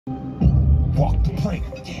plank.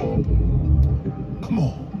 Yeah. Come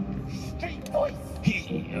on. Street voice.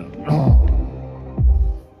 Yeah.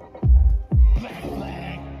 Black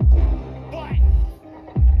flag. What?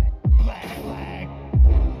 Black flag.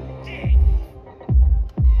 Yeah.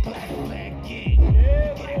 Black flag. Yeah.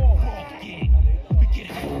 We get it bulk. Yeah. We get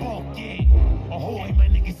it bulk. Yeah. Ahoy, my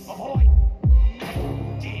niggas. Ahoy.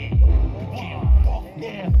 Yeah. We get it bulk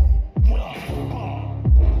now. What up?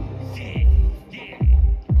 Yeah. Yeah.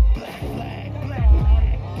 Black flag. Black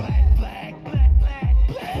flag. Black flag. Black flag.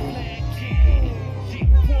 Black flag. Yeah. Shit,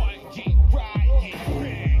 boy. Get right. Get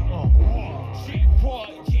bang. Shit, boy.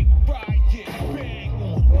 Get right. Get bang.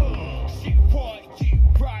 Shit, boy. Get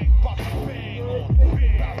right. About to bang.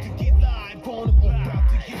 About to get live on them. About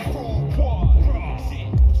to get raw.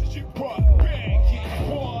 Shit, boy. Bang. Shit,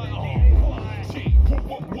 boy. Shit,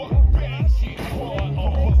 what? Bang. Shit, boy.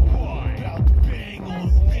 About to bang on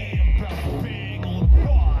them. Yeah. About to bang on them.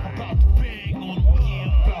 About to bang on them.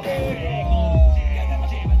 Yeah. About to bang on them. Yeah.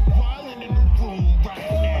 Wildin' in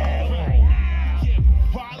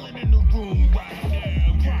the room right now.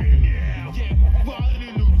 Yeah. Wildin'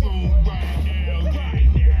 in the room right now. Yeah. Wildin' in the room right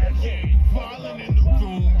now. Yeah. Wildin' in the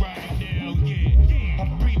room right now. Yeah. I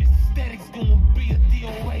bring aesthetics, gonna be a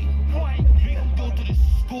DOA. We can go to the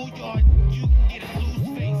schoolyard, you can get a loose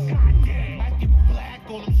face. I get black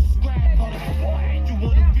on them, scrap on them. You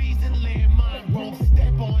want a reason, land mine, wrong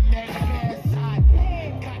step on that bad side.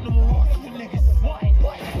 Got no remorse for niggas.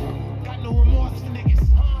 Got no remorse for niggas.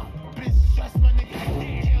 Bitch, trust my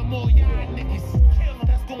niggas. Kill more y'all niggas.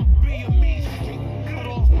 That's gonna be a mean street. Cut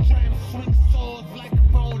off trying to swing swords like a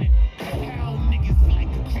Ronin. How niggas like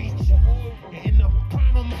a creature. In the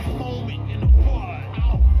prime of my moment, in the bar,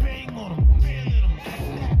 I'll bang on them, feeling them,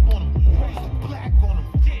 snap on them, raise the black on them.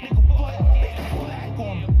 Nigga, what? Nigga, black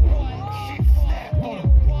on them. Shit, snap on them.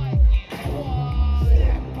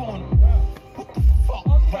 Snap on them. What the fuck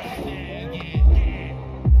right now? Yeah.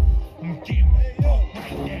 I'm getting fucked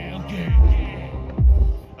right now. Yeah.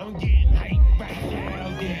 I'm getting hyped right now.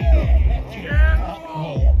 Yeah.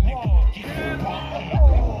 Oh, nigga, get fucked.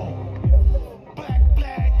 Black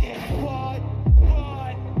flag, yeah, what?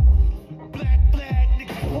 Black flag,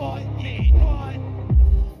 nigga, what? Yeah, what?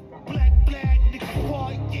 Black flag, nigga,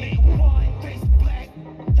 what? Yeah, what? Face black,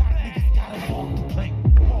 y'all niggas gotta walk the plank.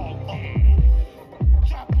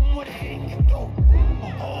 Drop 'em with a hang, no.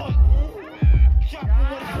 Ahoy. Drop 'em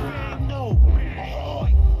with a bang, no.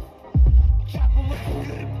 Ahoy. Drop 'em with a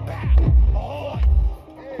good back. Ahoy.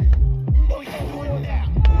 What you doing now?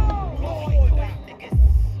 Ahoy, niggas.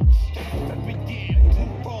 Straight ripping, yeah, too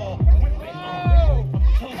raw. Whipping, I'm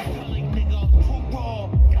too gully, nigga, I'm too raw.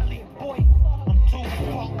 Gully boy, I'm too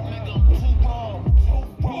punk, nigga, I'm too raw. Too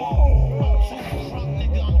raw. I'm too drunk,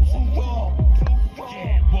 nigga, I'm too raw.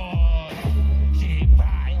 Yeah, boy. Yeah,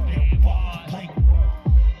 right, man, walk the plank.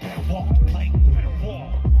 Better walk the plank. Better walk.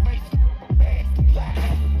 Raise the pass the black.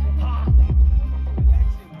 Huh?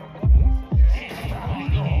 Yeah,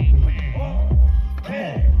 right, yeah, man. Come on.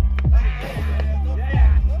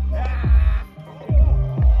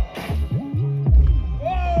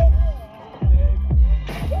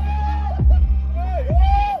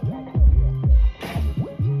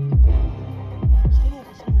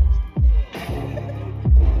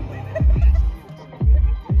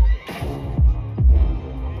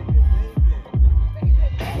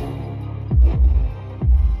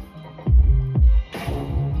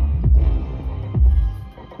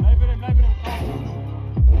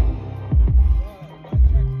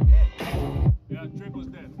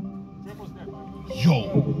 Yo,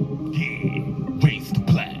 yeah, raise the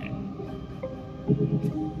flag.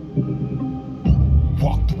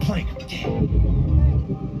 Walk the plank, yeah.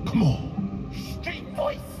 Come on. Street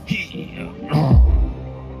voice, yeah.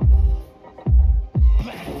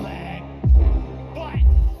 Black flag, what?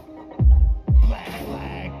 Black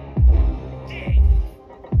flag, yeah.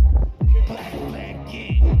 Black flag,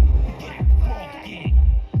 yeah. We get it bulk, yeah.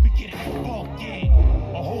 We get it bulk, yeah.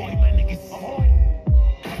 Ahoy, my niggas, ahoy.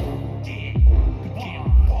 Yeah, we get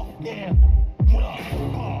it bulk now.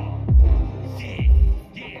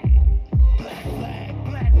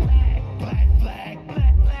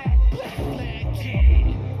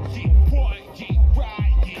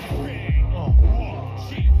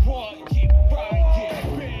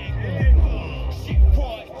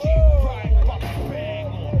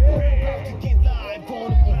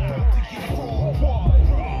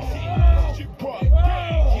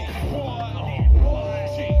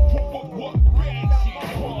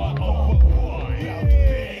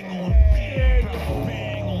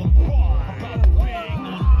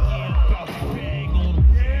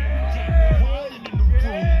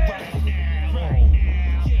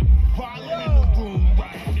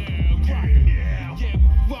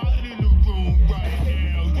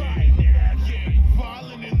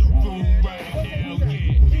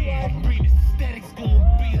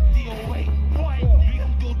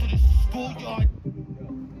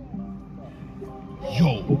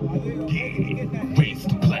 Yeah, raise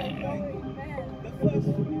the flag.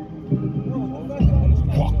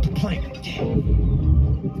 Walk the plank. Yeah.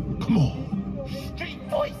 Come on. Street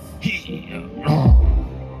voice. Yeah.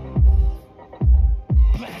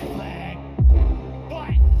 Black flag.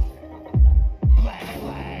 What? Black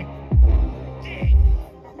flag. Yeah.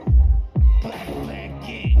 Black flag.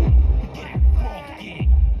 Yeah. We get it bulk. Yeah.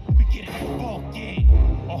 We get it bulk.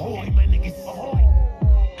 Yeah. Ahoy, my niggas. Ahoy.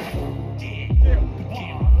 Yeah. We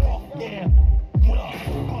get it bulk. Yeah. What up?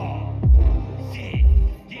 Yeah.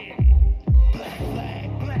 Yeah. Black flag.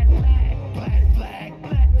 Black flag. Black flag.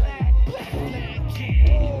 Black flag. Black flag.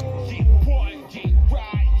 Yeah. She what? She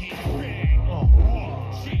right. Yeah. Bang.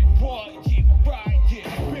 She what? She right. Yeah.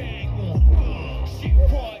 Bang. She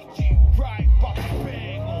what? She right. About to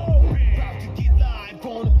bang. About to get live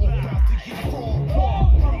on it. About to get raw.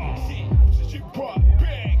 She what?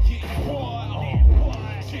 Bang. Yeah. What?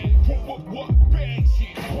 She what? Bang. She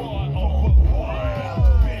what? About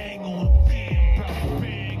to bang on them. About to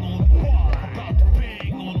bang on them. About to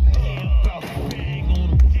bang on them. About to bang on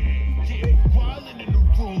them. Yeah. Wildin' in the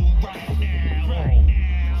room right now.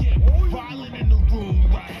 Yeah. Wildin' in the room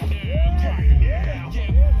right now. Yeah.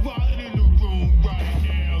 Wildin' in the room right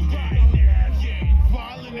now. Yeah.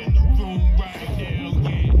 Wildin' in the room right now.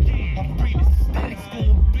 Yeah. I'm bringing aesthetics,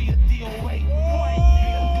 gonna be a DOA.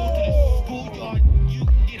 Go to the schoolyard, you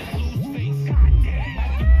can get a loose face. Goddamn, I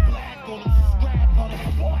get black on them, scrap on them.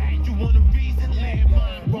 Boy, you want a reason,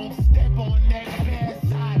 landmine, won't step on that bad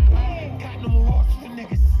side. I ain't got no remorse for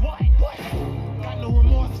niggas. What? Got no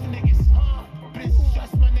remorse for niggas. Bitch,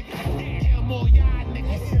 just my niggas. Kill more y'all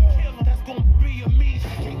niggas. That's gonna be a mean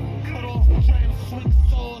street. Cut off, trying to swing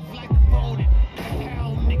swords like a rodent.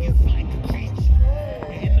 Hell niggas like a creature.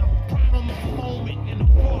 In the prime of my moment, in the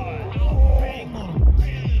war, I'll bang on them,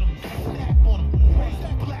 kill them, snap on them, raise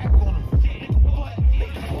black on them. Nigga, what?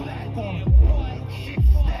 Nigga, black on them. Shit,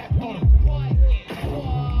 snap on them.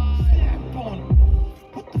 Snap on them.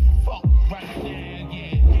 What the fuck right now?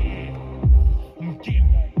 Yeah. I'm getting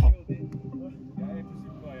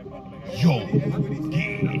yo,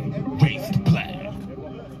 yeah, raise the flag.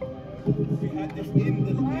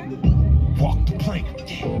 Walk the plank.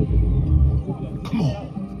 Yeah. Come on.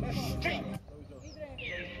 Street.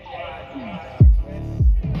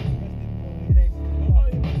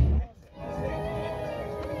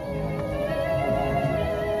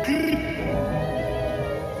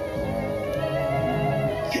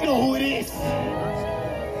 You know who it is?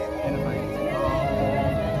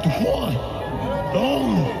 The one, the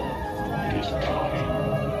only. It's time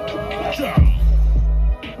to get down.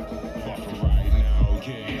 Fuck right now,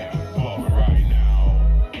 yeah. Fuck right now.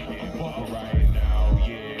 Yeah, fuck right now,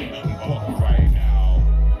 yeah. Fuck right now.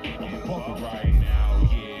 Fuck right now,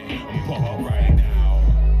 yeah. Fuck right now.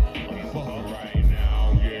 Fuck right now,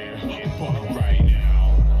 yeah. Fuck right now.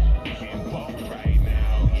 Fuck right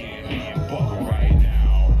now, yeah. Fuck right now.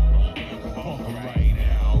 Fuck right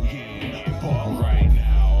now, yeah. Fuck right now. Fuck right now, yeah. Fuck right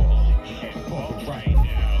now. Fuck right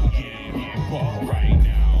now, yeah. Fuck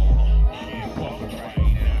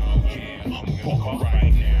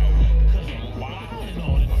right now. Cause I'm wildin'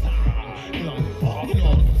 all the time. Cause I'm fucking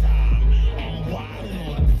all the time. I'm wildin'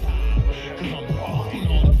 all the time. Cause I'm fucking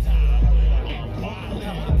all the time. I'm wildin'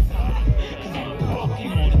 all the time. Cause I'm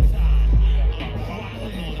fucking all the time. I'm wildin'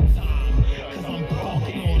 all the time. Cause I'm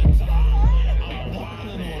fucking all the time. I'm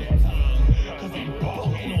wildin' all the time. Cause I'm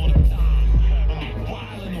fucking all the time. I'm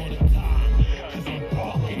wildin' all the time. Cause I'm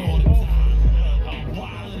fucking all the time. I'm wildin'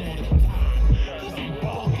 all the time. Cause I'm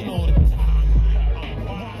fucking all the time. I'm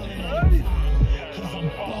wildin' all the time. Cause I'm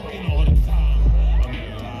fucking all the time. I'm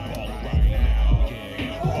getting fucked right now, yeah.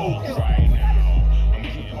 Fucked right now. I'm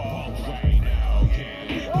getting fucked right now, yeah.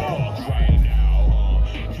 Fucked right now.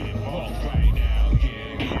 Getting fucked right now, yeah.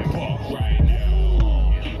 Fucked right now.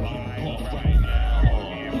 Fucked right now.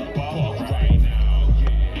 Fucked right now,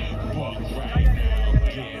 yeah. Fucked right now,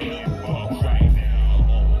 yeah. Fucked right now.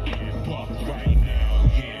 Fucked right now,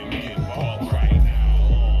 yeah. I'm getting fucked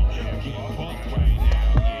right now.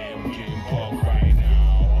 Getting fucked right now, yeah. I'm getting fucked right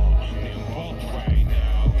now. Getting fucked right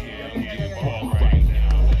now, yeah. I'm getting fucked right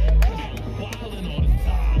now. Cause I'm wildin' all the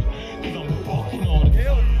time. Cause I'm fucking all the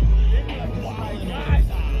time. I'm wildin' all the time.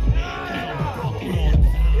 Cause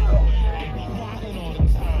I'm fucking all the time. I'm wildin' all the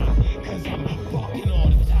time. Cause I'm fucking all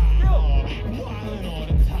the time. Wildin' all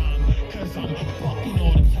the time. Cause I'm fucking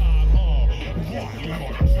all the time. Wildin' all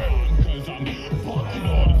the time. Cause I'm fucking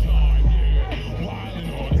all the time. Yeah. Wildin'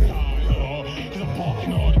 all the time. Cause I'm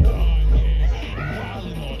fucking all the time. Yeah.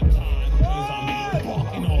 Wildin' all the time. Cause I'm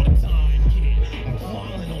fucking all the time. Yeah.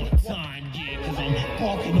 Wildin' all the time. Yeah. Cause I'm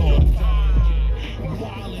fucking all the time. Yeah.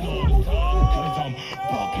 Wildin' all the time. Cause I'm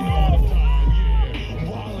bucking all the time, yeah. I'm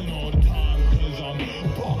wildin' all the time, cause I'm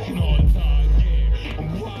bucking all the time, yeah. I'm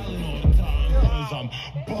wildin' all the time, cause I'm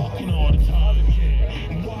bucking all the time, yeah.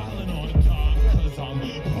 I'm wildin' all the time, cause I'm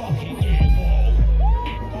bucking, yeah. Whoa.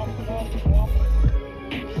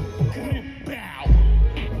 Bow.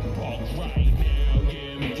 Buck right now,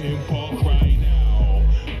 yeah. I'm getting buck right now.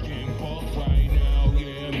 Getting buck right now,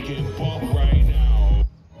 yeah. I'm getting buck right now.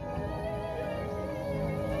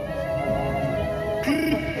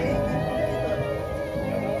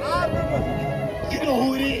 You know who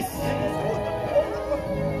it is?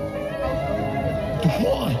 The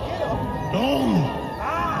one, the only.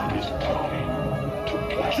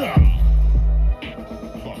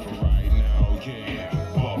 Fuck it right now, yeah.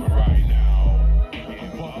 Fuck it right now.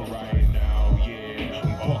 Fuck it right now, yeah.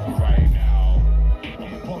 Fuck it right now.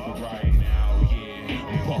 Fuck it right now, yeah. Fuck it right now. Fuck it right now,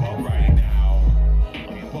 yeah. Fuck it right now.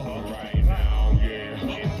 Fuck it right now,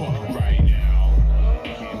 yeah. Fuck it right now.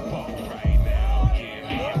 Fuck it right now, yeah.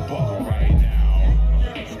 Fuck it right now.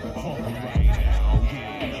 Fuck it right now,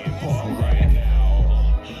 yeah. Fuck it right now.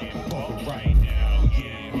 Fuck it right now,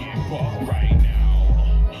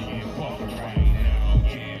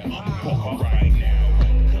 yeah. Fuck it right now.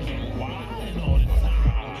 Cause I'm wildin' all the time.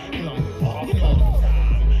 Cause I'm fucking all the time.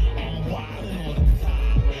 I'm wildin' all the time. Cause I'm fucking all the time. I'm wildin' all the time.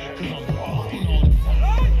 Cause I'm fucking all the time.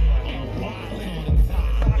 I'm wildin' all the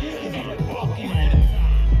time. Cause I'm fucking all the time.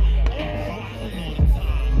 I'm wildin' all the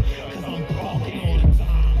time. Cause I'm fucking all the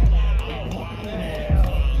time. I'm wildin'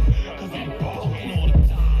 all the time. Cause I'm fucking all the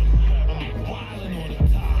time. I'm wildin' all the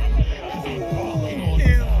time.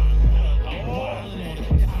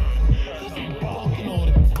 Cause I'm fucking all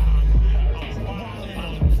the time. I'm wildin'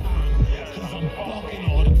 all the time. Cause I'm fucking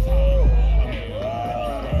all the time.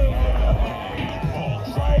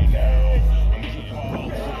 Fuck right now. I'm getting fucked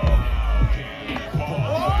right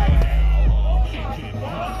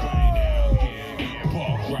now. Getting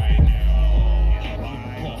fucked right now.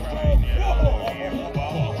 Getting fucked right now. Getting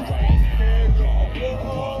fucked right now. Getting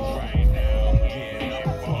fucked right now. Getting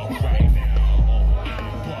fucked right now.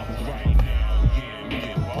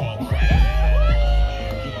 Getting fucked right now. Fucked right now.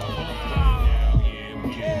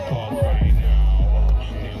 Getting fucked right now.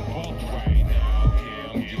 Getting fucked right now.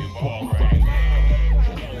 Getting fucked right now. Getting fucked right now.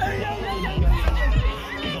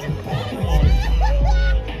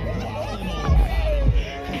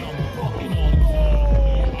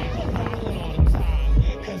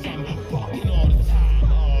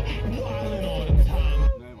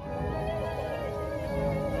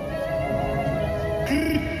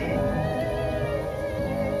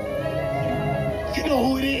 You know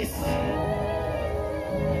who it is?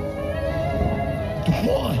 The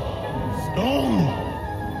one, the only.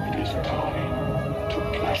 It is time to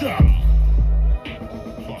play.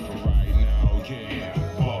 Fuck it right now, yeah.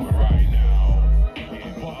 Fuck it right now.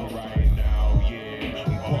 Fuck it right now,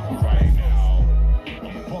 yeah. Fuck it right now.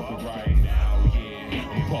 Fuck it right now,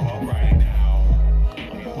 yeah. Fuck it right now.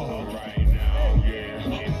 Fuck it right now, yeah.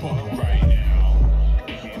 Fuck it right now.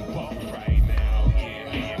 Fuck it right now,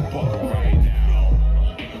 yeah. Fuck it right now.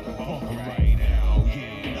 Fuck it right now,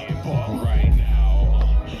 yeah. Fuck it right now.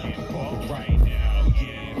 Fuck it right now,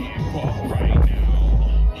 yeah. Fuck it right now.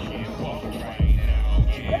 Fuck it right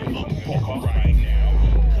now, yeah. Fuck it right now.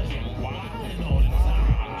 Cause I'm wildin' all the time.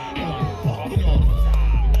 Cause I'm fucking all the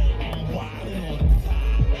time. I'm wildin' all the time.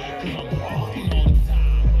 Cause I'm fucking all the time.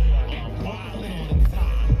 I'm wildin' all the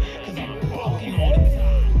time. Cause I'm fucking all the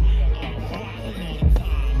time. I'm wildin' all the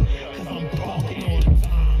time. Cause I'm fucking all the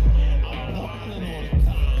time. I'm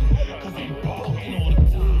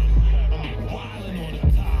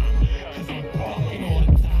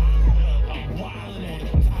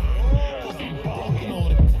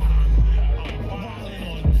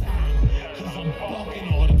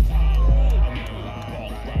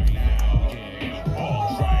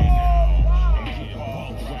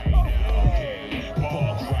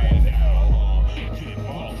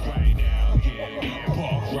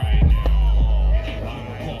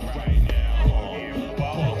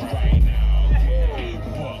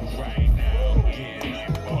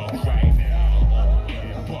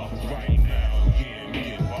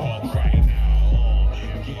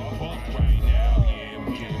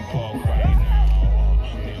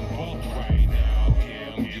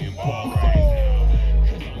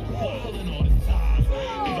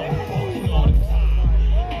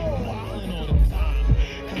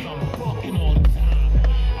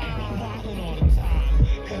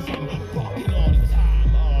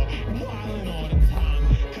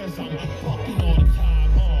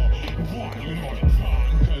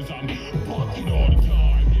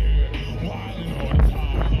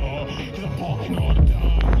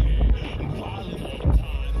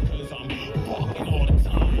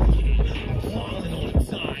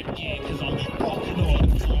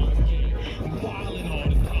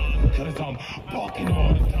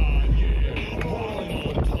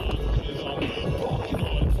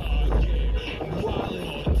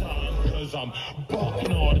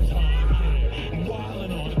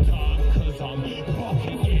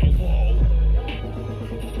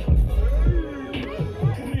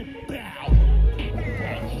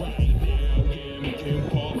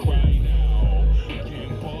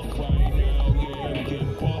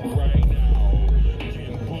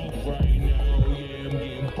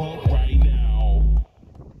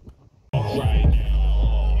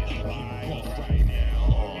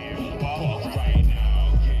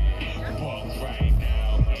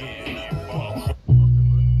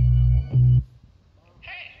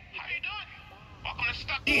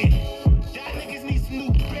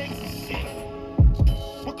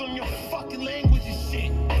fucking language and shit.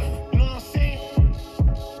 You know what I'm saying?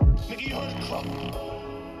 Nigga, you heard of krump.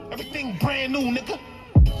 Everything brand new, nigga.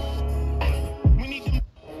 We need them.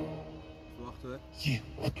 Wacht hoor. Yeah.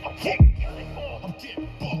 I'm getting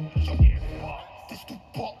bumped. This too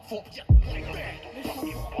bumped for ya.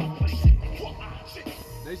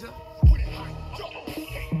 Deze?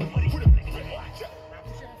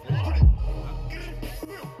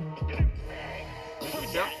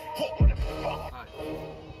 Ja.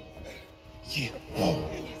 Yeah, whoa.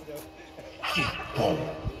 Yeah, whoa.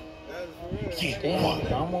 Yeah, whoa.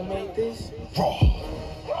 I'm gonna make this Raw.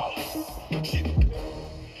 Shit.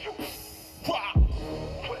 Wow.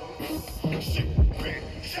 Shit, bang.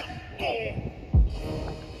 Shit, boom.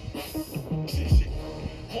 Shit, shit.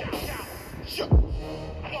 Shit.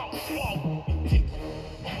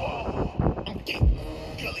 Whoa. I'm getting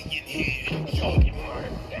gully in here. Yo.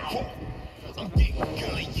 Whoa. I'm getting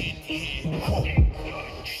gully in here. Whoa.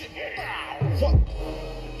 Shit. What?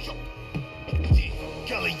 Yo.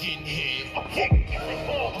 Gully in here. I'm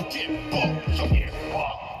getting bumped.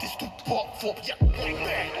 This too bumped for ya. Like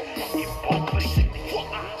that. Shit. What?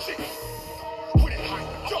 Shit. Put it high.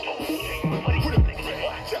 Yo. Put it back.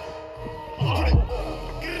 Yeah. Put it.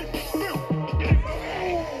 Get it. Boom. Get it.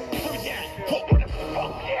 Where we at? What? Put it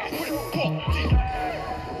bump. Yeah.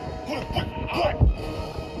 Put it what?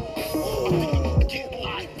 I think you can get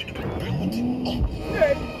live in the building. I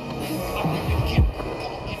think you can get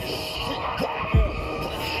in the street. Put it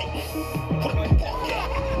high. Put it bump. Yeah.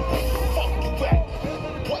 Fuck you back.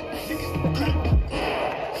 What? Nigga. Good.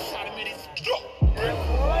 Shot him in his throat.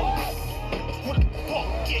 Put it bump.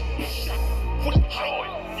 Get shot. Put it high.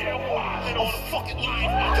 Yeah. On the fucking line.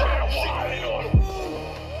 Shit.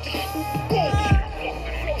 Boom.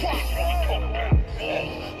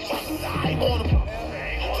 Live on him.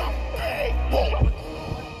 Bang. Boom.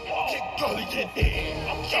 Get gully in there.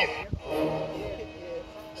 Yeah.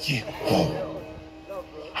 Boom.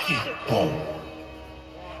 Yeah. Boom.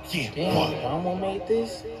 Yeah. damn. What? I'm gonna make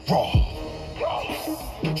this Raw.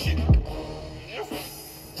 Shit.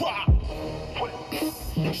 Raw.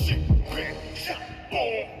 Shit. Bang. Shit.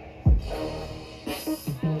 Boom.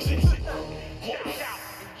 Shit. Shit.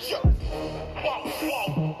 Shit. Whoa.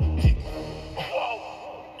 Whoa.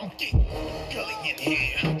 I'm getting gully in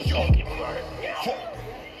here. Yo. Whoa.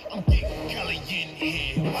 I'm getting gully in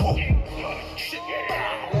here. Whoa. Shit.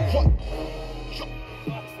 What? Yo.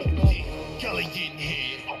 Gully in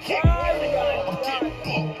here. I'm getting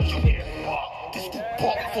bumped. This too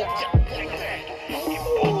bumped for ya. Like that.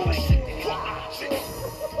 Shit. Shit.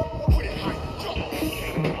 Put it high. Yo. Put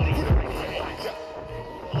it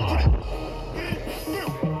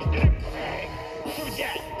back. Yeah. Put it. Where we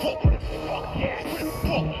at? Whoa. Put it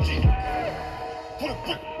bump. Yeah. Put it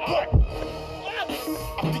back.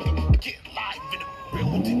 I think you can get live in the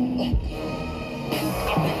building.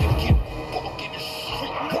 I think you can get bumped in the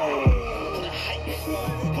street. Put it high.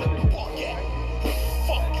 Put it bump. Yeah.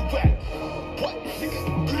 Fuck you back. What? Nigga.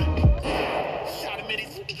 Good. Shot him in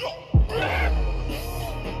his throat.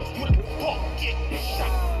 Put it bump. Get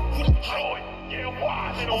shot. Put it high. Yeah,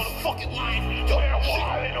 wildin' on the fucking line. Yo,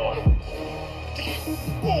 wildin' on him.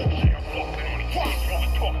 Boom.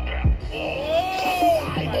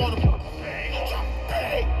 Live on him.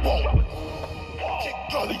 Bang. Boom. Get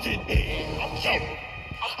gully in here. Yo.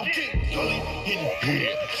 I'm getting gully in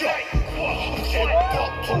here. Yo. I'm getting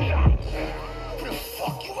bumped too. Where the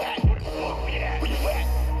fuck you at? Where you at?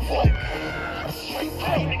 Whoa. I'm straight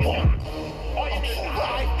high. Boom. I'm so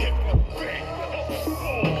high. Hit bang.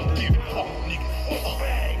 I'm getting bumped, nigga.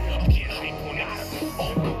 I'm getting hype on this.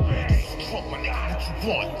 This is Trump, my nigga. What you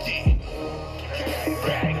want? Yeah.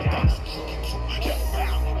 Bang. That's tricky too. Yeah.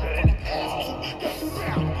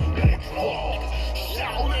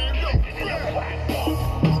 Shout it up.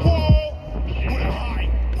 Whoa. Put it high.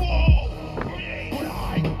 Whoa. Put it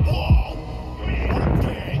high. Whoa. Put it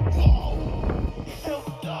bang. Whoa. Hell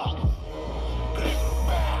dog. Get it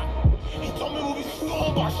back.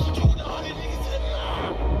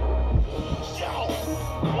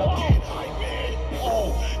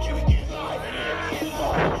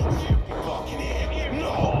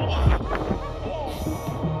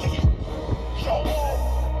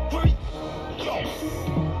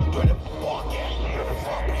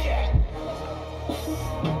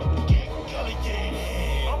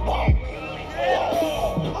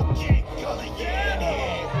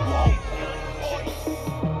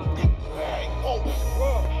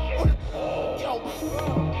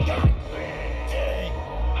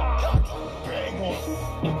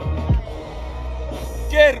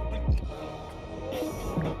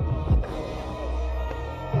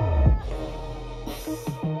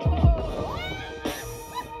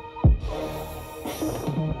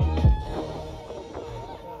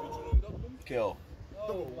 Kill.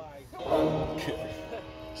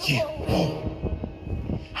 Yeah, whoa.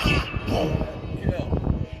 Yeah, whoa. Kill.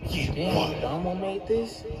 Yeah, Damn, whoa. Damo made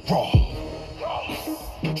this? Raw.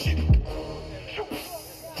 Shit.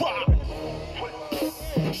 Wow.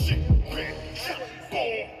 Shit. Shit.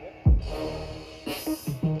 Boom.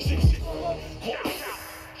 Shit. Shit.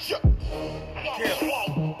 Shit. Kill.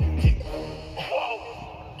 Whoa.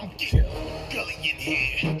 I'm getting gully in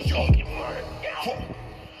here. Yo. Whoa.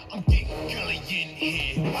 I'm getting gully in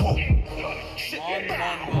here. Whoa. Shit.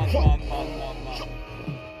 Man.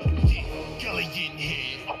 Gully in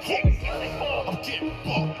here. Whoa. I'm getting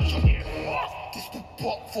bucked. This the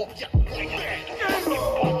buck for ya. Put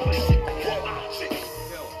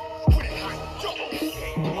it high.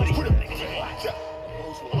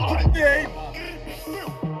 Put it game.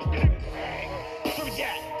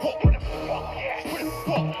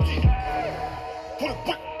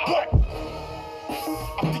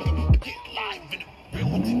 I think I'm gonna get live in the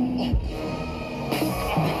building. I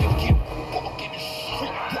think I'm getting buck in the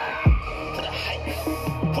street. Put a hype.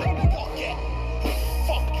 Put a buck at.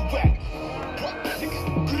 Fuck you at. Put niggas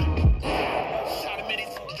good. Shot him in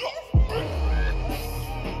his drop.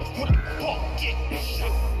 Put a buck in.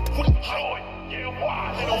 Shot. Put a hype.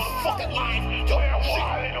 They don't fucking line. Yo, shit.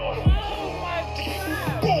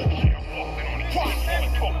 Boom.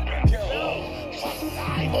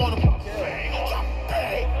 Live on him.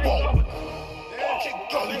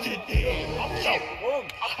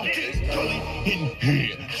 I'm getting gully in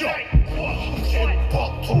here. Yo, I'm getting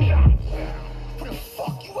bucked too. Where the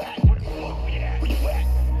fuck you at? Where you at?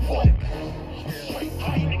 What? I'm straight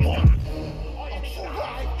high. What? I'm so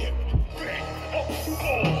high. Get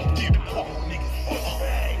bucked, niggas.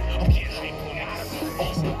 I'm getting hype,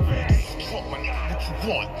 niggas. Fuck my nigga, what you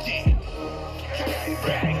want? Yeah.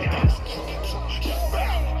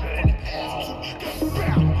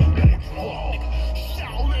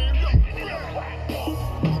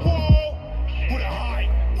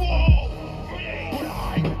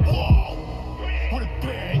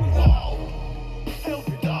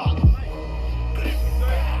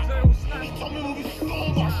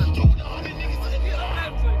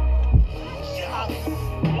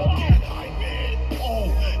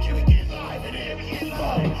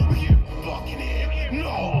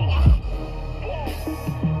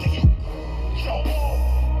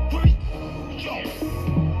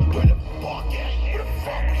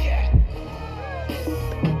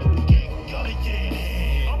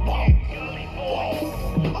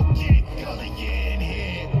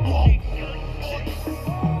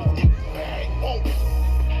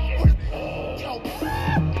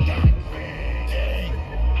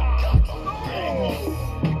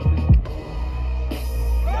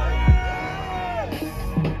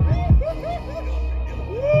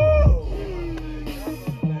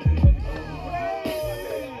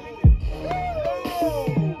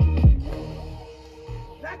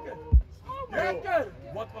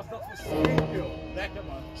 Wat was dat voor streep, joh? Lekker,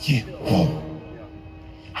 man. Yeah, whoa.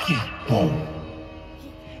 Yeah, whoa.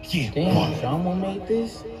 Yeah, Damn, whoa. Damo made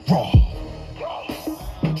this? Raw.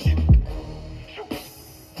 Shit.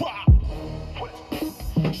 Wow.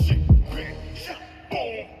 Shit. Shit.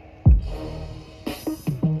 Boom.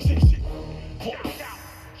 Shit. Shit. Whoa.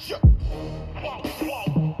 Shit. Whoa.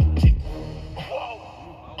 Whoa. Shit.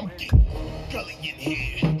 Whoa. I'm getting gully in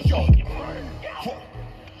here. Yo. Whoa.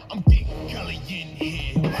 I'm getting gully in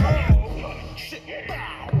here. Shit.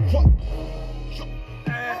 What?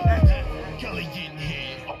 Gully in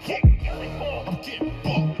here. I'm getting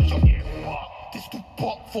bucked. This the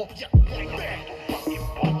buck for ya.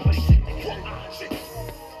 Shit. Shit.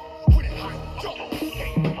 Put it high. Put it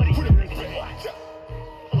red. Put it.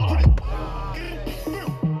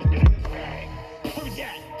 Where we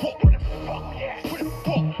at? What? Put it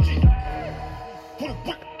buck. Shit. Put it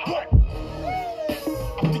what?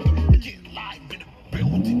 I think I'm getting live in the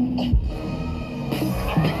building. I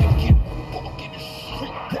think I'm getting buck in the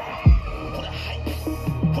street. Put a hype.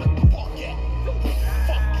 Put a buck at.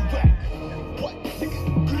 Fuck you at. What? Niggas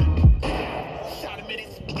good. Shot him in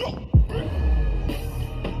his throat.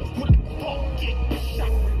 Put a buck in.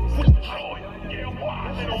 Shot. Put a hype.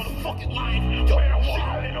 They on the fucking line. Yo, shit.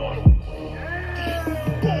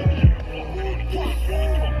 Boom.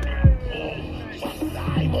 Shot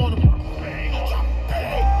live on him.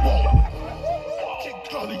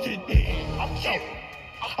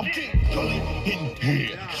 I'm getting gully in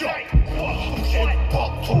here. Yo, I'm getting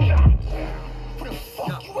bucked too. Where the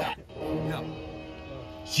fuck you at? Ja.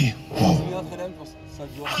 Yeah, whoa. Als hij niet had geremd, zou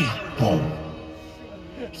ik door. Yeah, whoa.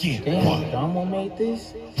 Yeah, Damn, whoa. Damo made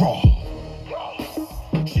this? Raw.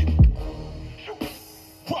 Shit.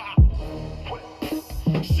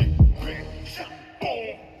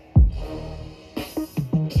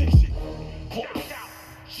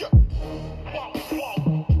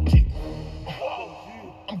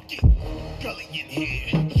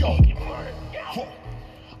 here. Yo, whoa.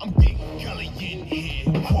 I'm Big Gully in here.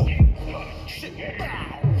 Whoa. Shit, bow.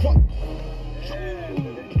 What?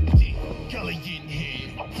 Big Gully in here.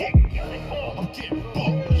 Whoa. I'm getting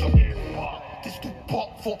bumped. Yo, this too pop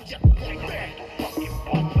for ya. Bang. Shit,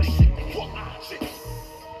 what? Shit.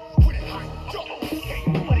 Put it high. Yo.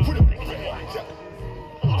 Put it bang. Yo.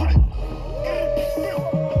 Put it.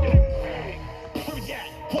 Where we at?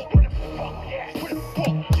 What? Put it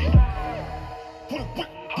bump. Yeah. Put it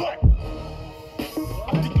what?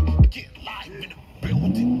 I think you can get live in the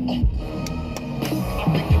building. I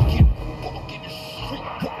think you can walk in the street.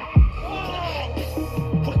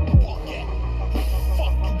 Put it walk at.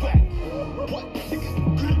 Fuck you at. What nigga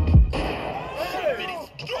good? 7 minutes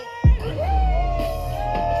drunk. Put it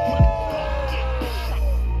walk at.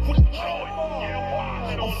 Put it high.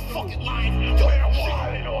 I'm fucking lying. Yo, shit.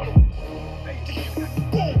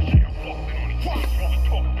 Boom.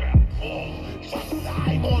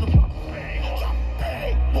 Time on him.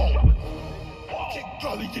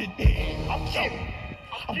 Gully in here, I'm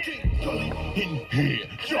getting gully in here,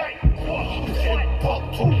 yo. I'm getting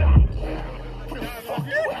bumped too. Where the fuck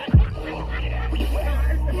you at? Where you at?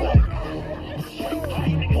 I'm straight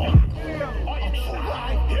like one. I'm so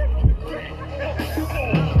high. Get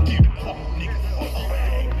bumped, niggas.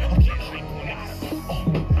 I'm getting hype, niggas.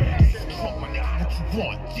 This is krump, my nigga. What you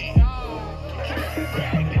want, yeah? Get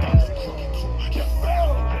back, nigga. This is cookie too. Get back,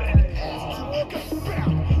 nigga. Ass too. Get back,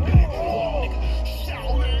 nigga.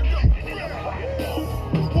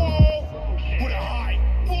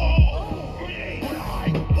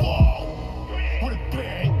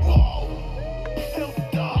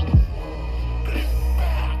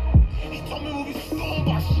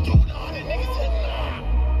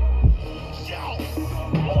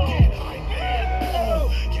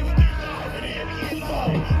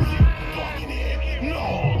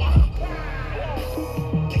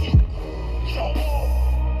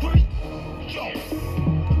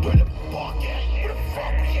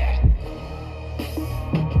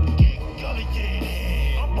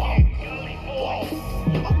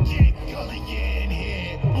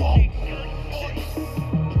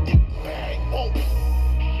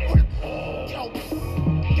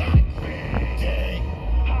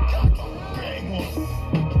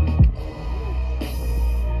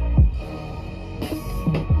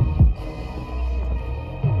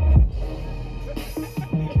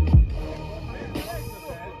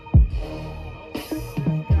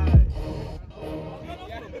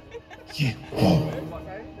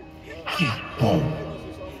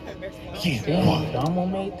 Damn, Damo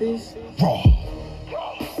made this? Raw.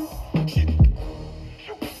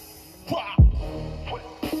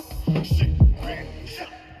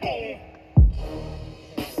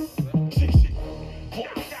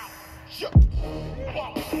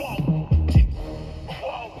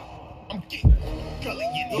 I'm getting gully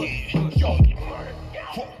in here. Yo.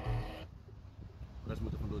 Dat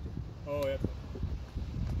moet er vandoor doen. Oh ja.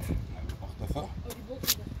 Wacht even.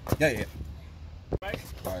 Ja, ja.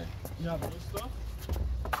 Ja, dat is toch?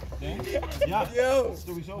 Ja, yo,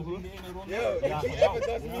 sowieso goed. Yo, ja,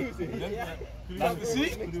 dat is music. Laten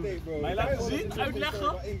zien? Mij laten zien?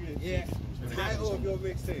 Uitleggen? Ja. Hij op jouw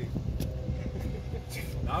mixtape.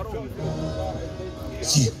 Daarom.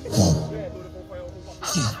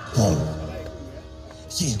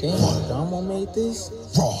 Damn, Damo made this?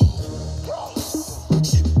 Raw.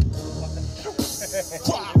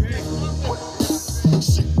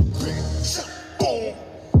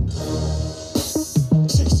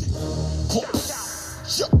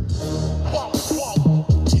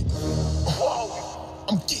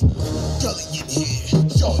 I'm getting gully in here,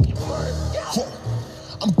 yo.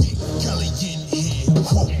 I'm getting gully in here,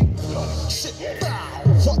 whoa. Shit, bow,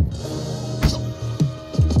 what? Yo,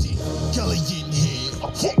 gully in here,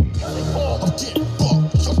 whoa. I'm getting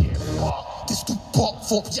bumped, yo. This too pop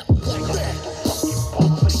for ya, like that.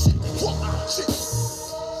 Shit, what? Shit,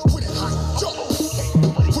 put it high, yo.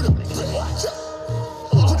 Put it back, yo.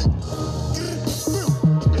 Put it,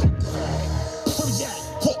 where we at?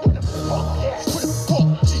 Whoa. Put it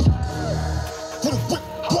bump, yeah. Put it whip,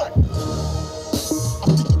 what?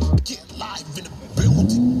 I'm thinking get live in the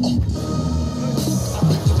building. I'm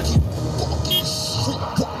thinking get walk in the street.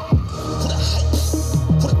 Put a hype,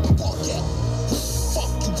 put a ball, yeah.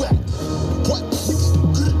 Fuck you at? What nigga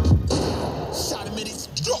good? Shot him in his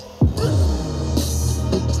throat.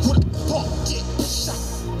 Put a ball, yeah. Shot.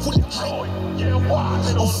 Put it hype.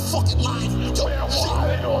 I'm fucking lying. Yo, shit.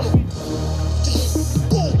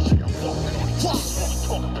 Boom. What?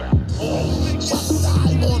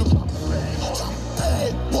 Time on him.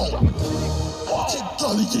 Bad boy. I'm getting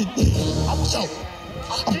gully in here. Yo,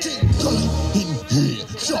 I'm getting gully in here.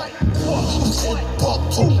 I'm saying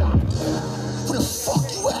part two. Where the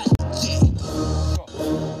fuck you at?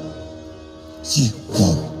 Yeah,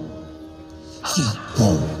 whoa. Yeah,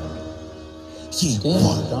 whoa. Yeah,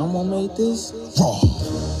 Damn, Damo made this? raw.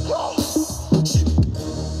 Shit.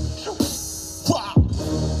 Wow.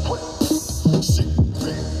 Shit,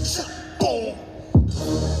 big, shit, boom.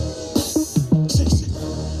 Chase it.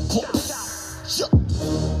 Whoa. Yeah.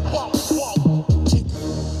 Wow, wow. Yeah.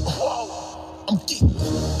 Wow. I'm getting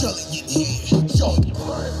gully in here. Yo.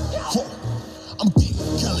 Whoa. I'm getting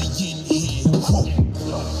gully in here. Whoa.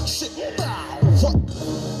 Shit. Bow. What?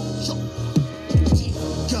 Yo.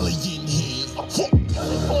 Gully in here.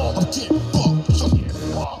 Whoa. I'm getting bumped. Yo.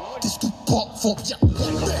 This too pop for ya.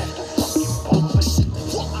 Shit.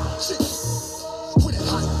 What? Shit. With it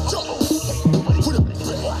hot. Yo. With it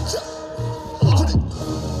bad. Yo. With it.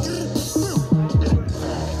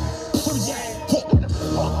 Where we at? Whoa.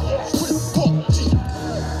 With it bump. Yeah.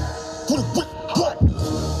 With it whip. Whoa.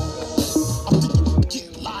 I'm thinking get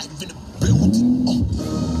live in the building.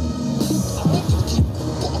 I'm thinking get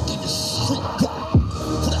buck in the street.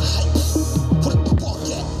 Put a hype. Put a buck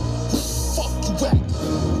at. Fuck you at.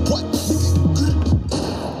 What? Nigga.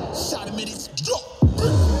 Shot him in his drop.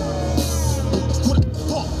 Put a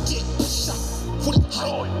buck. Get shot. Put a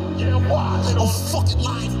hype. I'm fucking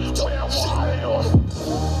lying. Yo, shit.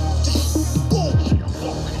 Boom.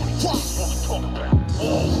 What?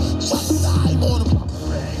 Shot the dime on him.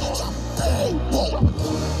 Shot bang. Boom.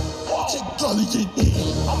 Get gully in here.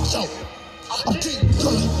 Yo. I'm getting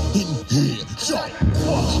gully in here. Yo.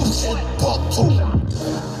 I'm saying part two.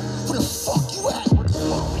 Where the fuck you at?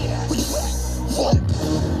 Where you at? Whoa.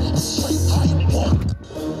 I'm straight high. Whoa.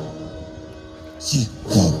 Yeah.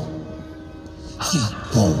 Whoa. Yeah.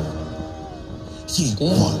 Whoa. Yeah.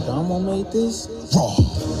 Damn, Whoa. Damo made this? Raw.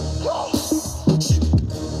 Shit.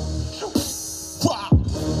 Wow.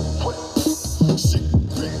 Shit.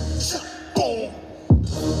 Big. Shit. Boom.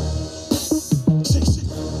 Chase it.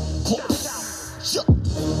 Whoa. Yeah.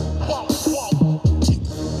 Wow. Wow. Yeah.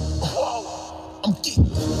 Wow. I'm getting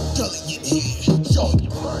gully in here. Yo.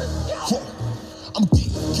 Whoa. I'm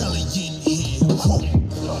getting gully in here. Whoa.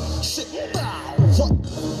 Shit. Bow. What?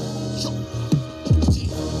 Yo.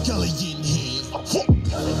 Yeah. Gully in here.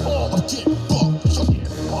 Whoa. I'm getting bumped. Yo.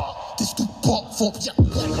 This too pop for ya.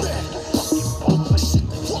 Shit.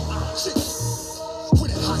 What? Shit.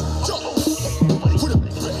 With it hot. Yo. With it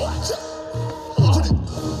bad. Yeah. With it.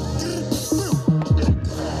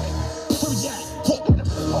 Where we at? Whoa.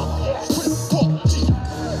 With it bump. Yeah.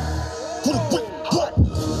 With it whip. Whoa.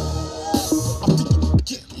 I'm thinking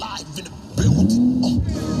get live in the building.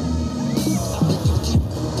 I'm thinking get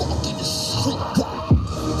buck in the street. Whoa.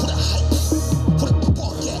 Put a hype. Put a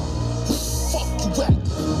buck at. Fuck you at.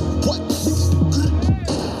 What? Nigga.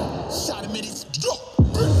 Shot him in his drop.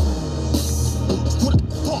 With a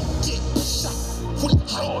buck. Get shot. With a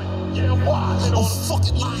hype. I'm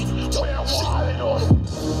fucking lying. Yo, shit.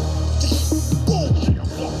 Boom.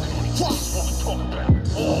 What?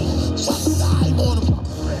 Shot the dime on him.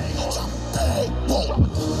 Shot bang. Boom.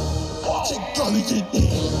 Get gully in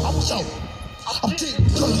here. Yo. I'm getting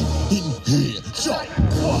gully in here. Yo.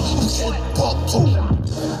 I'm saying part two.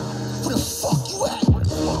 Where the fuck you at?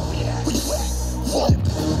 Where you at? Whoa.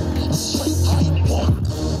 I'm straight high. Whoa.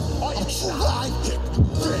 I'm too high. Hip.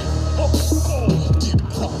 Get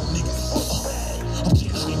buck, niggas. I'm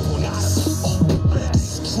getting hype on this. This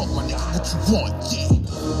is drunk, my nigga. What you want? Yeah.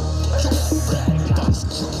 Yo, bad. Thought it's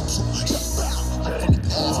crooked too. Get bound. I'm from the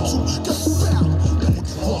ass too. Get bound. What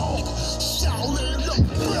you want, nigga? Shaolin, yo,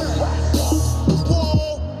 bad.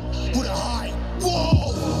 Whoa. With a high.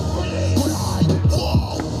 Whoa. With a high.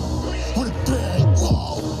 Whoa. With a bang.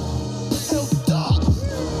 Whoa. Hell, dog.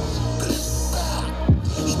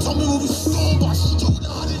 He told me when we storm, but I showed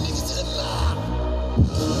all the niggas to the line.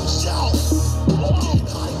 Yo, I'm getting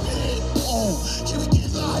hype in. Oh, can we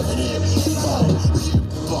get live in here? No, we get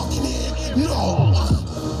bucking in. No.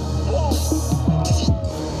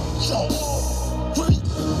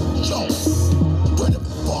 Yo, where the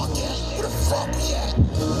fuck at? Where the fuck we at?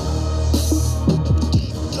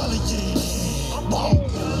 Get gully in here. Whoa,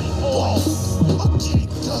 whoa. I'm getting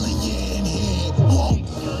gully in here. Whoa,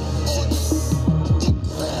 shit. Get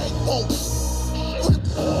bang. Whoa.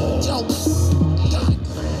 Yo, God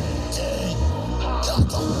dang. Got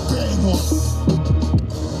the bang one.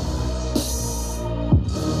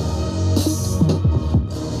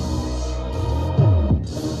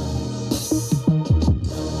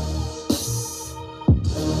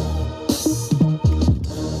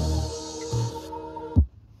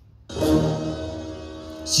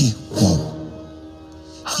 Yeah, whoa.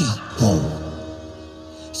 Yeah, whoa.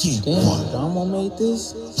 Yeah, Damn, whoa. Damo made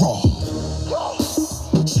this? Raw.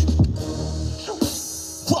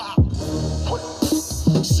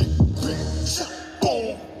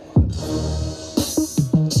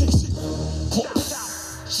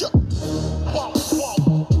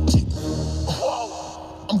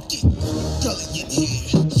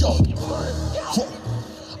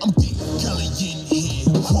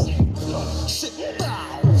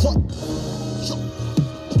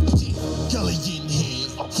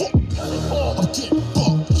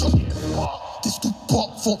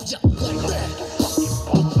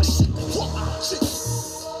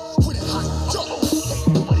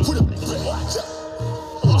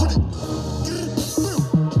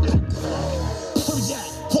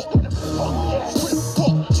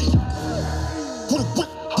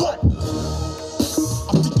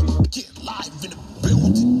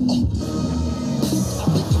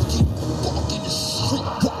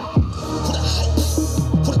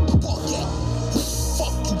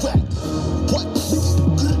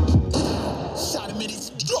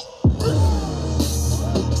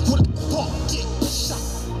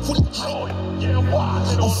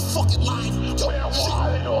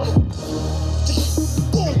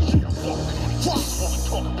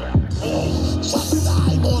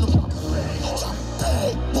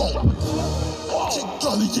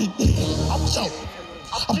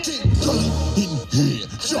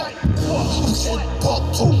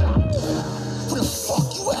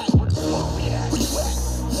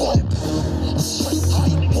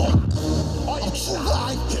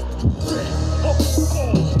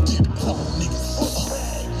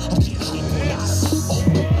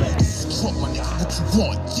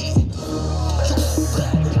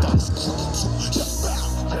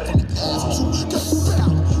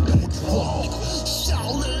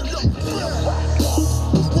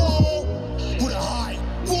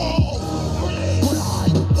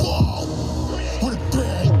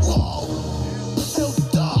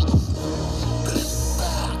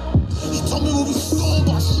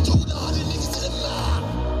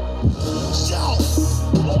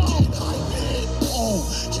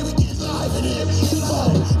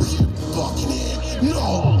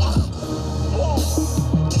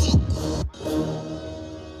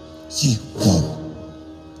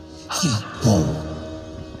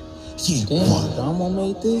 Damn, Damo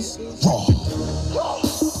made this?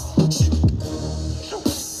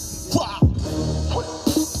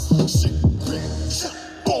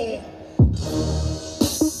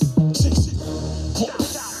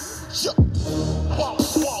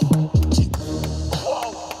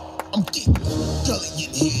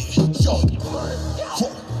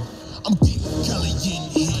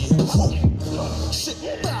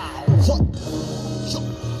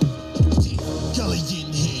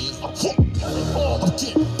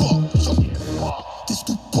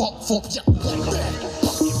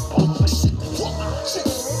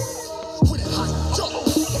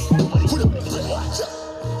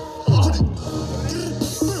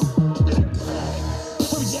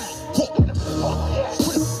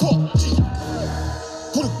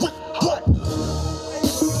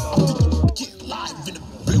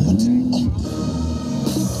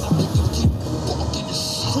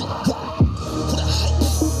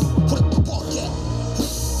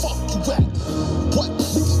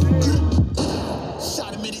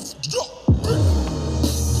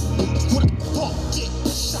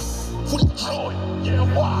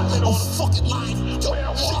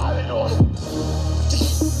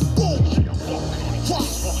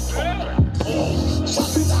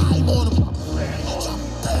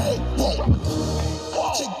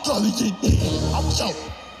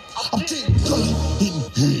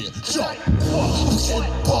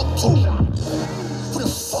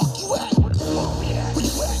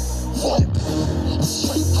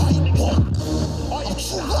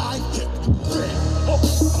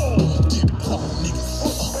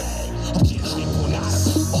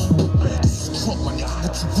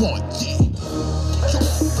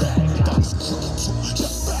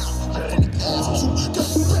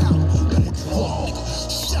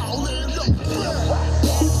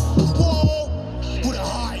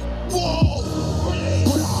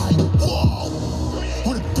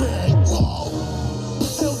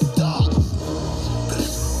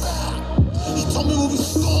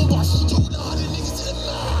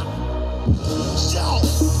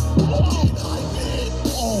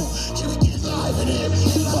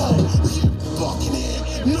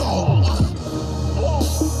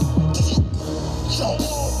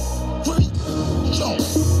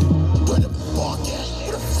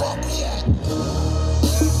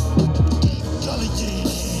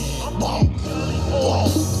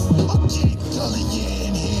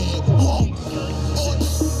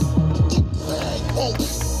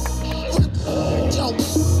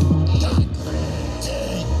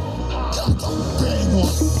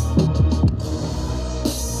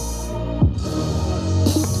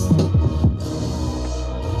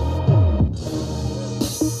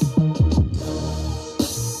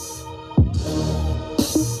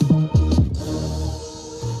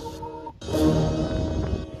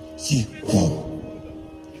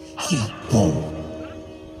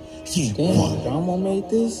 made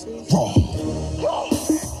this? Raw.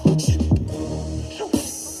 Shit.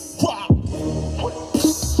 Wow.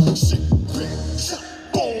 Shit. Bang. Shit.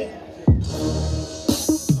 Boom.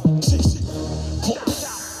 Shit. Shit. Wow.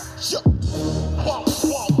 Shit. Wow.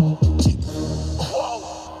 Wow. Shit.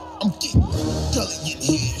 Wow. I'm getting gully in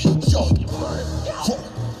here. Yo. Whoa.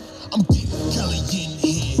 I'm getting gully in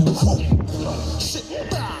here. Whoa. Shit.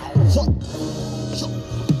 Bow. What? Yo.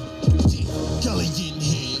 Get gully in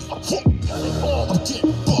here. Whoa. I'm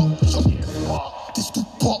getting bumped. Yo. This too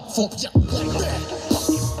pop for ya. Like that.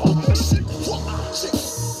 Shit. What? Shit.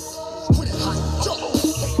 Put it high. Yo.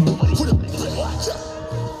 Put it back. Yo.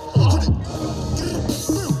 Put it.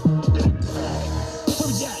 Where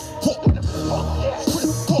we at? What? Put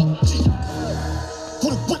it pop.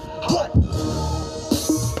 Put it whip. What?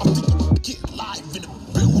 I'm thinking get live in the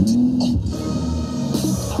building.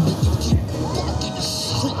 I'm thinking get back in the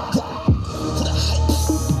street. What? Put it high.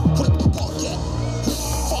 Put it pop. Yeah.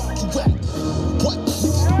 Fuck you at. What?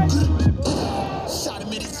 Shot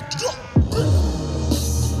him in his drop.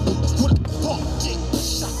 Put it pop. Yeah.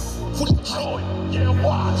 Shot. Put it high.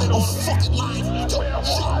 I'm fucking live. Yo.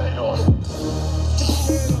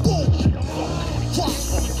 Shit. Boom. What?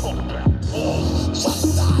 Shot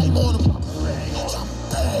time on him. Shot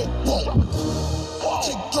bang. Boom.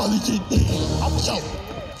 Get gully in here. Yo.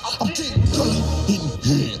 I'm getting gully in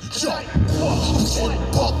here. Yo. I'm getting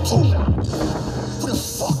bumped too. Where the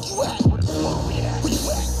fuck you at? Where you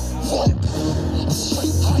at? What? I'm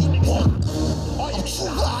straight high. What? I'm too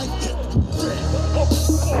high. Hip. Bang.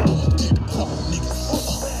 Get bumped, niggas.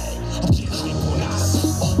 I'm getting hype on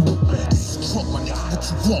niggas. This is crump, my nigga. What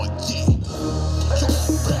you want? Yeah. Yo.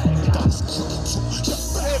 Bang. That is crooked too. Yo.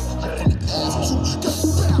 Bang. I'm from the ass too.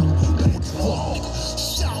 Yo. Bang. What you want, nigga?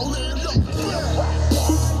 Shout it. Yo. Bang.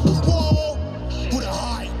 Whoa. Put it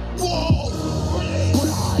high. Whoa. Put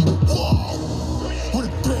it high. Whoa. Put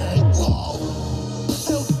it bang. Whoa.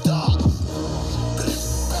 Hell dog. Put it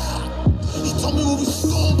back. He told me what we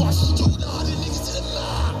stole, but I showed all the niggas to the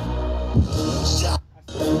line. Shout.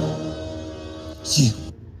 Yeah.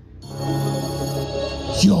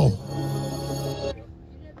 Yo.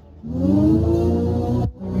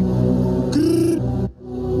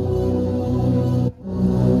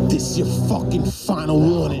 This your fucking final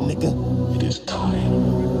warning, nigga. It is time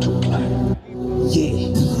to play. Yeah.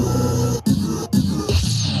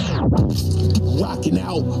 Rocking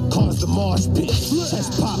out, cause the marsh pit.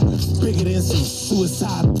 Chest pop, bigger than some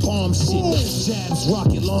suicide bomb shit. Jabs,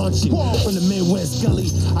 rocket launching. From the Midwest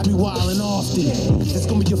gully, I be wildin' often. It's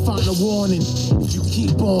gonna be your final warning if you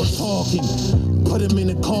keep on talking. Put him in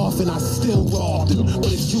a coffin, I still robbed him.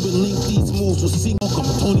 But if Cuban link, these moves will sink him.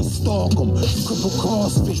 Tony Stark him, cripple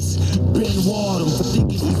crossface, Ben Ward him for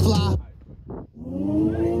thinking he fly.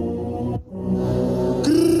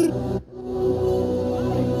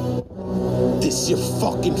 This your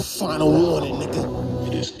fucking final warning, nigga.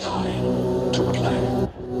 It is time to play.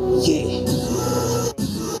 Yeah.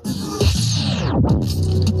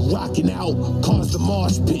 Rocking out, cause the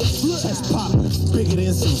marsh pit. Chest pop, bigger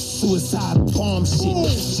than some suicide bomb shit.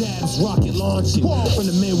 Jabs, rocket launching. From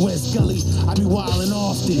the Midwest gully, I be wildin'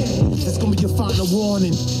 often. It's gonna be your final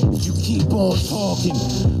warning if you keep on talking.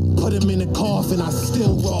 Put him in a coffin, I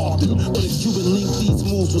still robbed him. But if Cuban link, these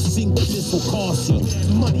moves will sink, but this will cost you.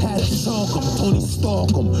 Money had to talk him, Tony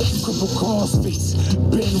Stark him, cripple crossface,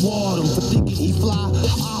 Ben Ward him for thinking he fly.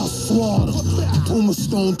 I'll swat him.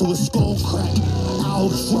 Tombstone through a skull crack. I'll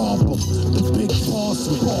drop him. The big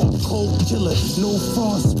bossman, cold killer, no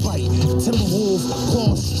frostbite. Timberwolf,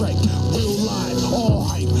 claw strike, real live, all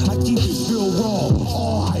hype. I keep it real raw,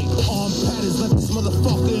 all hype. Arm patterns left this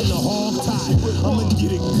motherfucker in the hog tie. I'ma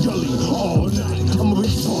get it gully all night. I'ma be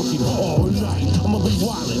talking all night. I'ma be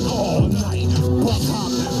wildin' all night. Buck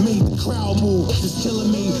hop made the crowd move. This killer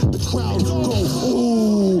made the crowd go,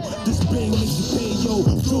 ooh. This bang makes you pay your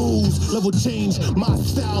dues. Level change, my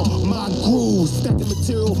style, my groove. Stacking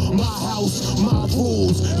material, my house, my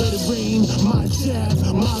rules. Let it rain, my jab,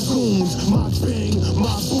 my goons. My bang,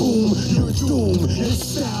 my boom. Your doom, your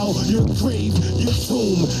style, your grave, your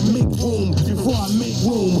tomb. Make room before I make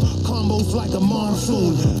room. Combos like a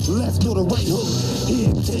monsoon. Left or the right hook,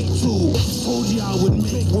 here, take two. Told you I would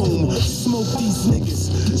make room. Smoke these niggas,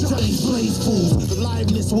 Johnny Blaze fools. The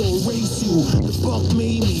liveness will erase you. The buck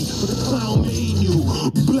made me, but the clown made you.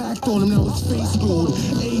 Blacked on him, now his face gold.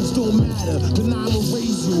 Age don't matter, the 9 will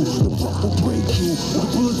raise you. The buck will break you, the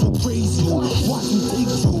bullets will graze you. Watch me take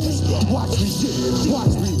jewels, watch me, yeah,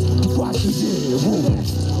 watch me, yeah,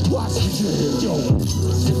 woo. Watch me, yeah, yo.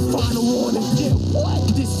 This your final warning, yeah. What?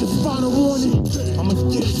 This your final warning. I'ma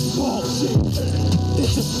get it ball, yeah.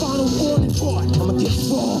 This your final warning, boy. I'ma get it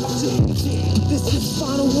ball, yeah. This your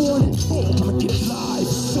final warning. I'ma get it live,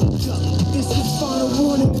 so this your final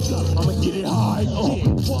warning. I'ma get it high,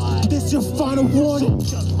 this your final warning.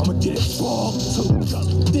 I'ma get it ball, so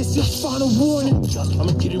this your final warning.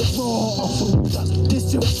 I'ma get it raw,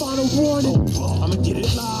 this your final warning. I'ma get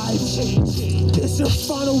it live, this your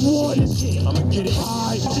final warning. I'ma get it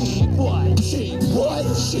high, what?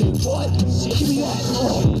 Give me that,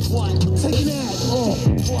 taking that,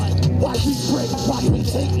 watch me break, watch me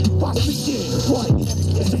take, watch me get, what?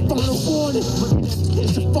 It's the final warning,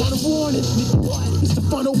 it's the final warning, it's the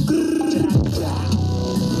final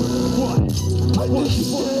what? I think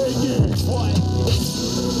he's dead, yeah, what?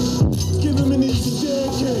 Give him an easy dead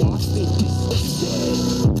cake.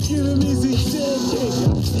 Give him easy dead cake.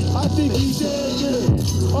 I think he's dead,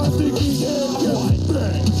 yeah. I think he's dead, yeah.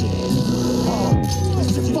 Bang,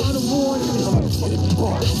 it's the final warning. Get it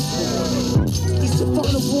wrong. It's the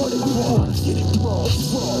final warning. Get it wrong.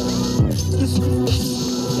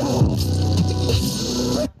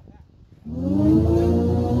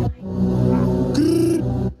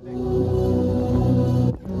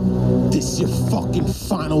 This your fucking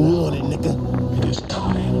final warning, nigga. It is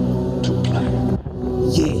time to play.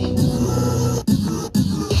 Yeah.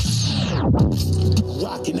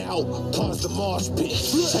 Rocking out, cause the marsh pit.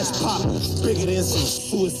 Chest pop, bigger than some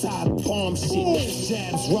suicide bomb shit.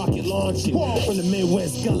 Jabs, rocket launching. From the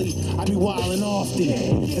Midwest gully, I be wildin' often.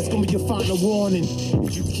 It's gonna be your final warning.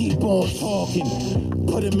 If you keep on talking,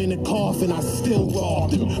 put him in a coffin, I still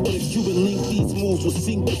robbed him. But if you would link these moves will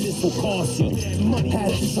sink, but this will cost you.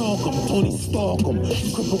 Had to talk him, Tony stalk him.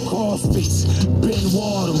 Cripple crossface, Ben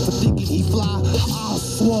Ward him. For thinking he fly, I'll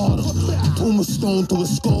swat him. Tombstone through a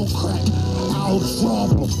skull crack, I'll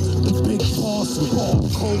drop him. The big bossman,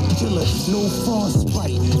 cold killer, no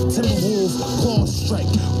frostbite. Timberwolf, claw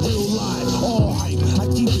strike, real live, all hype. I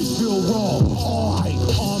keep it real raw, all hype.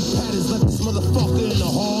 Arm patterns left this motherfucker in the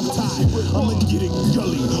hog tie. I'ma get it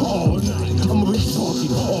gully all night. I'ma be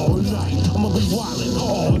talking all night. I'ma be wildin'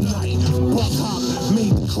 all night. Buck hop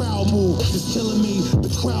made the crowd move. It's killing me. The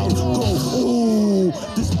crowd go, ooh.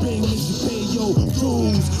 This bang makes you pay your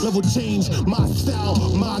dues. Level change, my style,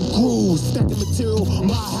 my grooves. Stacking material,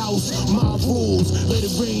 my house, my rules. Let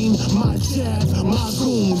it rain, my jab, my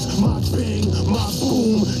goons. My bang, my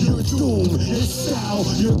boom. You're doomed. Your style,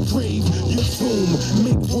 your grave, your tomb.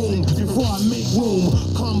 Make room before I make room.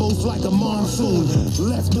 Combos like a monsoon.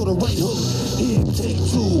 Left or the right hook. Here, take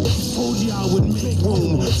two. Told you I would make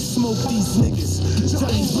room. Smoke these niggas.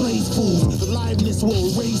 Johnny Blaze fools. The liveness will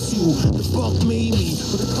erase you. The buck made me,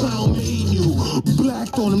 but the clown made you.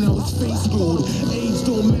 Blacked on him, now his face screwed. Age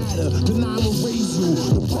don't matter. The 9 will raise you.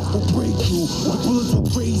 The buck will break you. The bullets will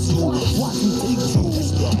graze you. Watch me take you.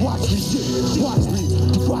 Watch me, yeah. Watch me.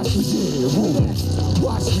 Watch me, yeah.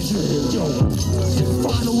 Watch me, yeah. Yo. This your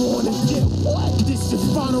final warning. Yeah. What? This your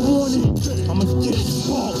final warning. I'ma get it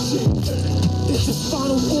ball, yeah. This your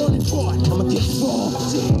final warning, boy. I'ma get ball,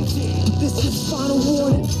 yeah. This your final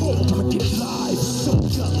warning. I'ma get it live, so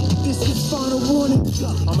this your final warning.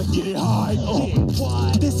 I'ma get it high,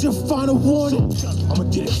 this your final warning. I'ma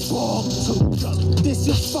get it ball, so this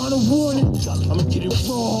your final warning. I'ma get it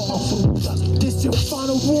raw, this your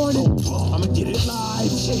final warning. I'ma get it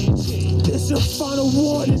live, this your final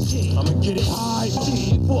warning. I'ma get it high,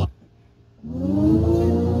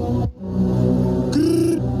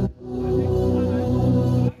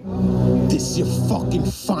 this your fucking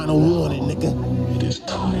final warning, nigga. It is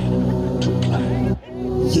time to play.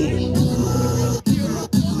 Yeah.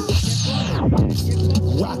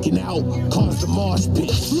 Rocking out, cause the marsh pit.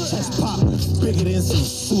 Chest pop, bigger than some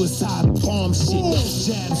suicide bomb shit.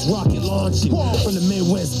 Jabs, rocket launching. From the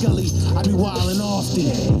Midwest gully, I be wildin' often.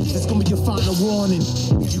 It's gonna be your final warning.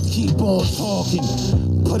 If you keep on talking,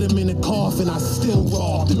 put him in a coffin, I still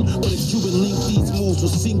robbed him. But if you would link these moves will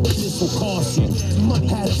sink, but this will cost you.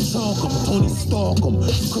 Had to talk him, Tony stalk him.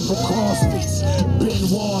 Cripple crossface, Ben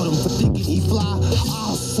Ward him. For thinking he fly,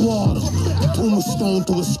 I'll swat him. Tombstone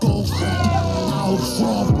through a skull crack, I'll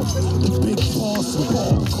drop him. The big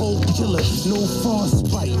bossman, cold killer, no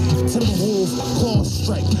frostbite. Timberwolf, claw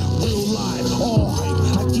strike, real live, all hype.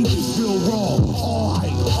 I keep it real raw, all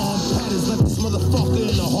hype. Arm patterns left this motherfucker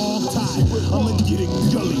in the hog tie. I'ma get it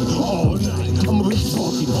gully all night. I'ma be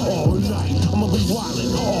talking all night. I'ma be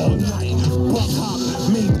wildin' all night. Buck hop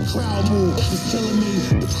made the crowd move. It's killing me.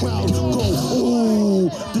 The crowd go, ooh.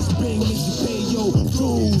 This bang makes you pay your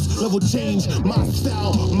dues. level change, my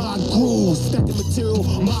style, my groove, stacking material,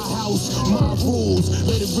 my house, my rules,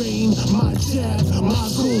 let it rain, my jab, my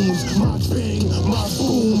goons, my bang, my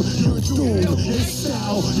boom, your doom, your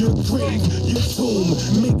style, your grave, your tomb,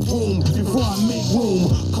 make room before I make room,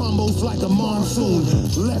 combos like a monsoon,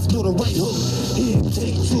 left or the right hook, here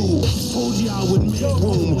take two, told you I would make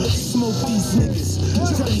room, smoke these niggas,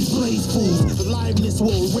 Johnny Blaze fools, the liveness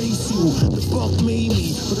will erase you, the buck made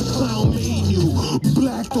me, but the clown made you,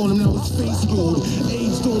 blacked on him, now his face gold,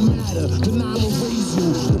 age don't matter, the nine will raise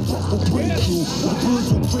you, the buck will break you, the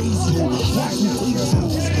bullets will praise you, watch me take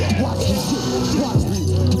twos, watch me, watch me,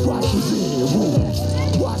 watch me, yeah,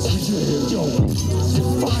 watch me, yeah, yo, it's your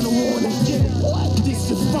final warning, yeah, this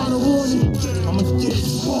your final warning, I'ma get it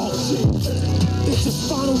ball, this your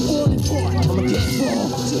final warning, I'ma get it ball,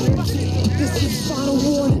 this your final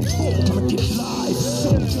warning, I'ma get it live,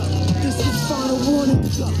 this your final warning,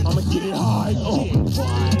 I'ma get it high,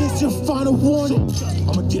 this your final warning,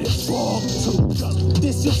 I'ma get it ball,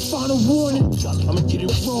 this your final warning, I'ma get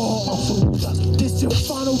it raw, this your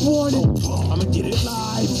final warning, I'ma get it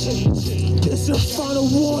live, this your final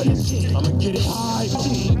warning, I'ma get it high,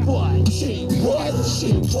 what,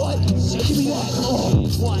 give me that,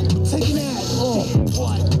 taking that,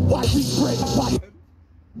 watch me break, watch.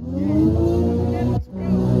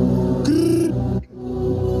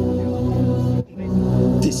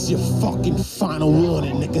 This your fucking final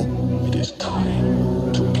warning, nigga. It is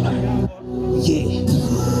time to play. Yeah.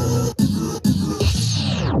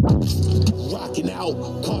 Rocking out,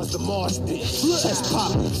 cause the marsh pit. Chest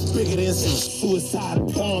pop, bigger than some suicide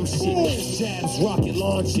bomb shit. Jabs, rocket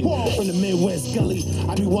launching. From the Midwest gully,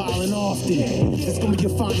 I be wildin' often. It's gonna be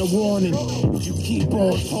your final warning. If you keep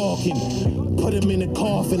on talking. Put him in a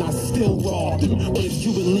coffin, I still robbed him. But if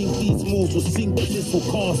you would link, these moves will sink, but this will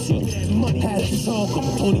cost you. Had to talk him,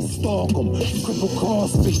 Tony stalk him. Cripple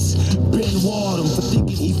crossface, Ben Ward him. For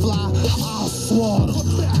thinking he fly, I'll swat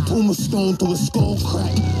him. Tombstone through a skull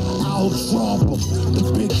crack, I'll drop him. The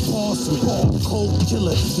big bossman, cold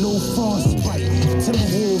killer, no frostbite.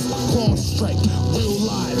 Timberwolf, claw strike, real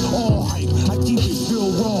live, all hype. I keep it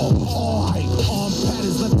real raw, all hype. Arm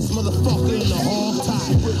patterns, left this motherfucker in the hog tie.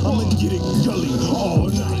 I'ma get it gully all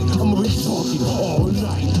night. I'ma be talking all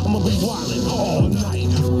night. I'ma be wildin' all night.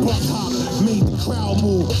 Buck hop made the crowd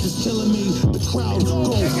move. Just killing me, the crowd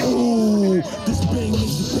go ooh. This bang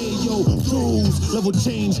makes you pay your dues. Level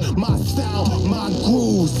change, my style, my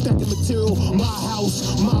groove. Stacking material, my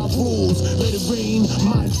house, my rules. Let it rain,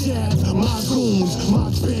 my jab, my goons, my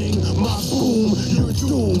bang, my boom. Your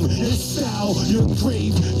doom, your style, your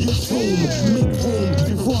grave, your tomb. Make room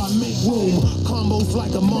before I make room. Combos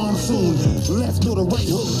like a monsoon. Left or the right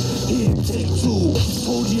hook, here take two.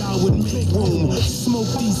 Told you I would make room.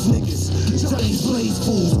 Smoke these niggas, Johnny Blaze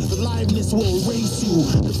fools. The liveness will erase you.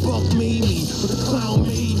 The buck made me, but the clown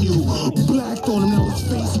made you. Blacked on him, now his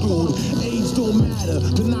face gold. Age don't matter,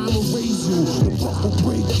 the nine will raise you. The buck will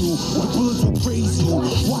break you, the bullets will praise you.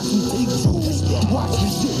 Watch me take twos, watch me,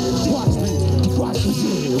 watch me, watch me,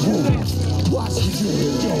 watch me,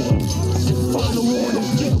 yo. This your final warning,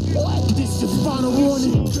 this your final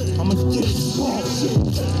warning. I'ma get it ball,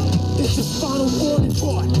 this your final warning,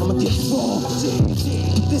 I'ma get it ball.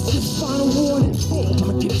 This your final warning,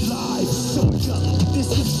 I'ma get it live. This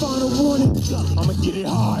your final warning, I'ma get it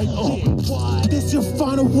high. This your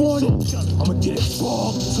final warning, I'ma get it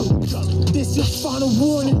ball. This your final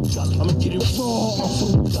warning, I'ma get it raw.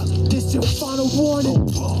 This your final warning,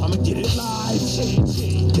 I'ma get it live.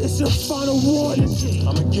 This your final warning,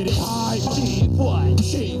 I'ma get it high. What?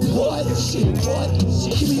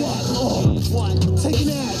 Give me that. Taking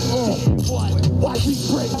that. Watch me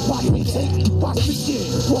break. Watch me take. Watch me get.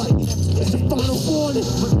 What? It's the final warning.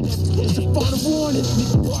 It's the final warning.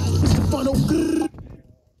 It's the final grrr.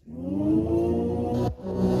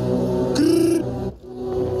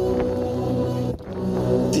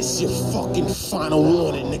 This your fucking final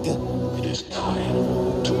warning, nigga. It is time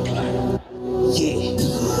to play. Yeah.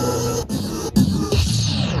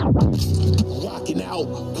 Rocking out,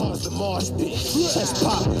 cause the marsh pit. Chest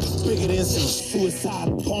pop, bigger than some suicide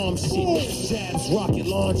bomb shit. Jabs, rocket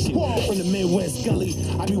launching. From the Midwest gully,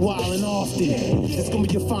 I be wildin' often. It's gonna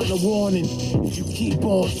be your final warning. If you keep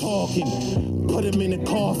on talking, put him in a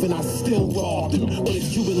coffin, I still robbed him. But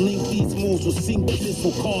if you would link, these moves will sink, but this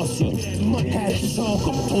will cost you. Had to talk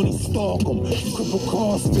him, Tony stalk him. Cripple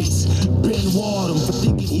crossface, Ben Ward him. For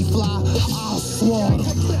thinking he fly, I'll swat him.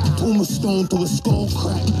 Tombstone through a skull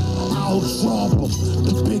crack, I'll drop him.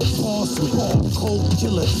 The big bossman, cold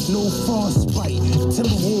killer, no frostbite.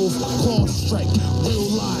 Timberwolf, claw strike, real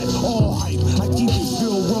live, all hype. I keep it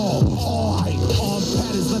real raw, all hype. Arm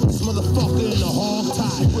patterns, left this motherfucker in the hog tie.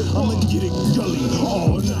 outside. I'ma get it gully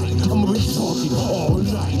all night. I'ma be talking all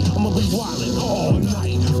night. I'ma be wildin' all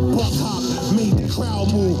night. Buck hop made the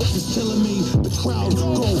crowd move. It's killing me. The crowd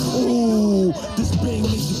go, ooh. This bang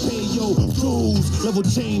makes you pay your dues. Level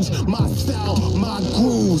change, my style, my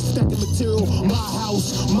grooves. Stacking material, my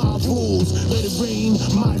house, my rules. Let it rain,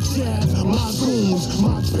 my jab, my goons.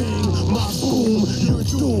 My bang, my boom. Your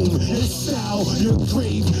doom, your style, your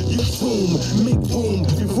grave, your tomb. Make room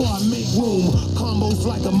before I make room. Combos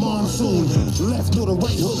like a monsoon. Left or the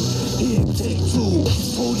right hook, here, take two.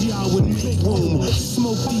 Told you I would make room.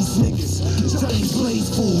 Smoke these niggas, Johnny Blaze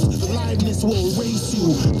fools. The liveness will erase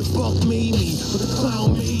you. The buck made me, but the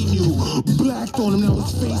clown made you. Blacked on him, now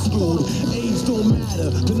his face gold. Age don't matter,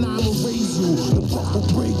 the 9 will raise you. The buck will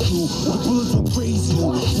break you, the bullets will graze you.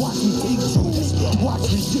 Watch me take you, watch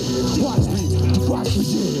me, yeah, watch me,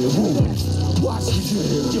 yeah, whoa. Watch me,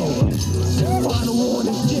 yeah, yo. Final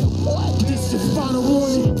warning, yeah. This is final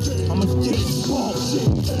warning. I'ma get it ball, shit.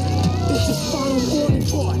 This is final warning,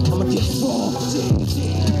 boy. I'ma get it ball, shit.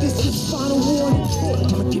 This is final warning, boy.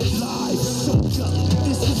 I'ma get it live, so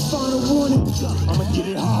this is final warning. I'ma get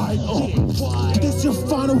it high, this your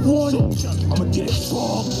final warning. I'ma get it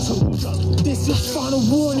ball, so this your final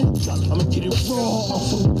warning. I'ma get it raw,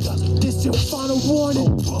 this your final warning.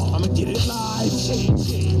 I'ma get it live,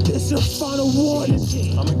 this your final warning.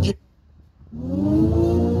 I'ma get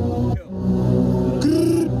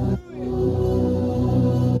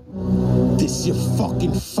this your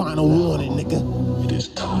fucking final warning, nigga. It is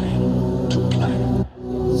time to play.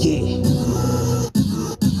 Yeah.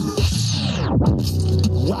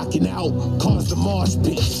 Rocking out, cause the marsh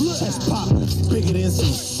pit. Chest pop, bigger than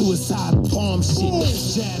some suicide bomb shit.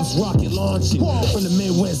 Jabs, rocket launching. From the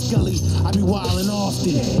Midwest gully, I be wildin'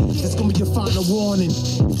 often. It's gonna be your final warning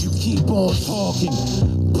if you keep on talking.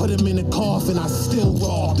 Put him in a coffin, I still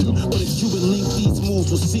robbed him. But a Cuban link, these moves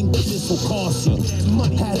will sink, but this will cost you.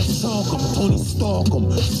 Money had to chalk him, Tony stalk him.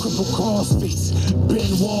 Cripple crossface,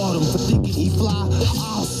 Ben Ward him. For thinking he fly,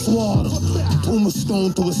 I'll swat him.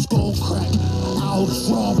 Tombstone to a skull crack, I'll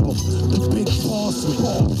drop him. The big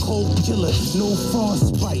bossman, cold killer, no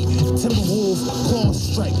frostbite. Timberwolves, claw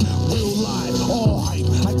strike, real live, all hype.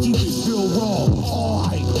 I keep it real raw, all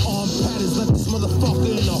hype. Arm patterns, let this motherfucker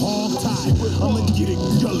in the hog tie. I'ma get it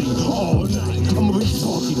gully all night. I'ma be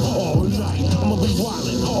talking all night. I'ma be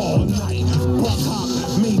wildin' all night. Buck hop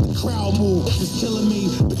made the crowd move. It's killing me.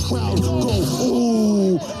 The crowd go,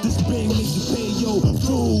 ooh. This bang makes you pay your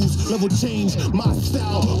dues. Level change, my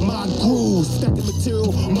style, my grooves. Stacking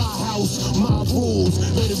material, my house, my rules.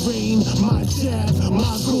 Let it rain, my jab,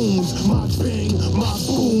 my goons. My bang, my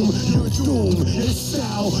boom. Your doom, your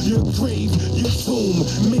style, your grave, your tomb.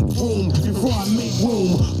 Make room before I make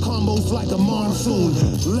room. Combos like a monsoon.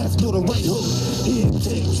 Left or the right hook, here,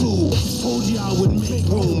 take two. Told you I would make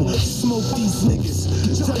room. Smoke these niggas,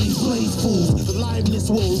 Johnny Blaze fools. The liveness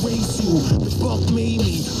will erase you. The buck made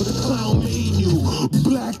me, but the clown made you.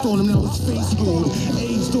 Blacked on him, now his face gold.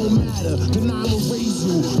 Age don't matter, the 9 will raise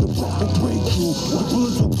you. The buck will break you, the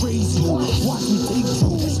bullets will graze you. Watch me take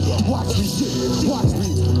twos, watch me, yeah,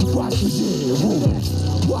 watch me, yeah, whoa.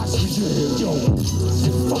 Watch me, yeah, yo.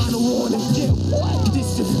 Final warning, yeah.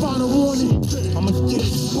 This your final warning. I'ma get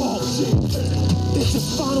it ball, shit. This your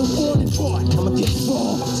final warning, boy. I'ma get it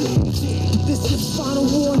ball, shit. This your final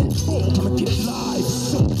warning. I'ma get it live,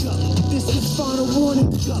 so this your final warning.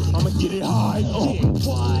 I'ma get it high,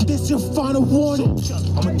 this your final warning.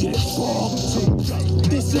 I'ma get it ball, so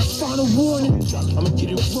this your final warning. I'ma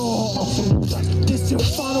get it raw, this your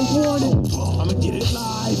final warning. I'ma get it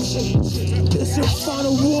live, this your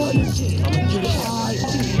final warning. I'ma get it high.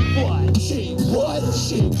 What?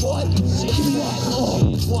 Shit, what? Give me that,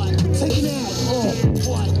 what? Taking that,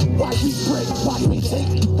 what? Watch me break, watch me take,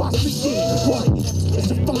 watch me get, what? It's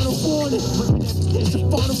the final warning. It's the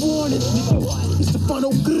final warning. It's the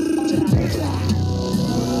final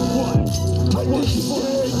what? I think he's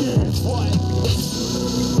dead, yeah. What?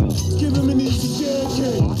 Give him an easy dead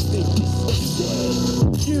cake. I think he's dead.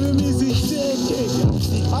 Give him easy dead cake.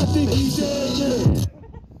 I think he's dead, yeah.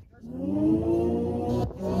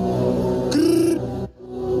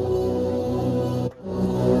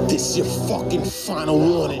 This your fucking final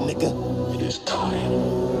warning, nigga. It is time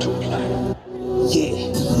to play. Yeah.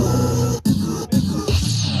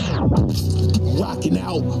 Rocking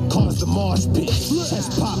out, cause the marsh pit.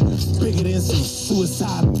 Chest pop, bigger than some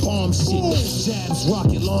suicide bomb shit. Jabs,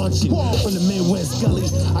 rocket launching from the Midwest gully.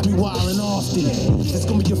 I be wildin' often. It's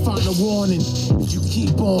gonna be your final warning if you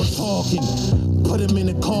keep on talking. Put him in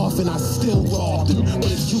a coffin, I still robbed him. But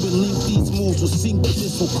if you been linked, these moves will sink, but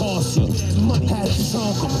this will cost you. Money had to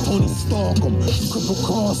chalk him, Tony Stark him. Cripple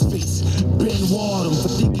crossface, Ben Ward him. For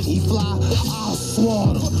thinking he fly, I'll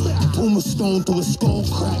swat him. Tombstone through his skull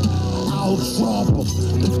crack, I'll drop him.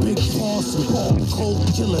 The big bossman, cold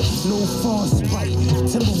killer, no frostbite.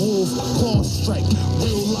 Timberwolves, claw strike,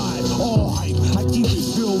 real live, all hype. I keep it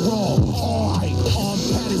real raw, all hype. On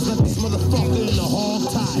patterns, left this motherfucker in the hog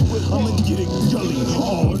tie. I'ma get it gully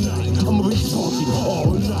all night. I'ma be talking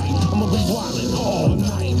all night. I'ma be wildin' all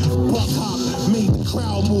night. Buck hop made the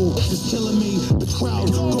crowd move. Just killing me, the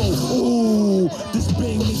crowd go, ooh. This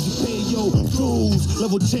bang makes you pay your dues.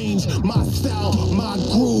 Level change, my style, my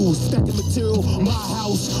groove. Stacking material, my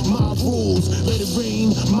house, my rules. Let it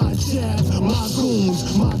rain, my jab, my goons.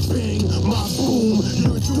 My bang, my boom.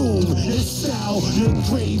 Your doom, your style, your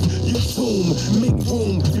grave, your tomb. Make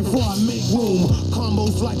room before I make room.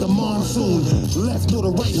 Combos like a monsoon. Left or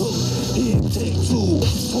the right hook, here, take two.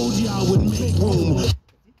 Told you I would make room.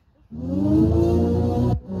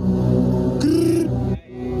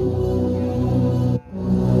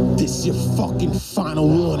 This your fucking final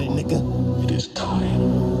warning, nigga. It is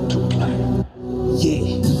time to play.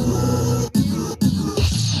 Yeah.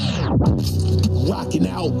 Rocking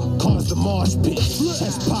out, cause the marsh pit.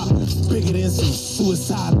 Chest pop, bigger than some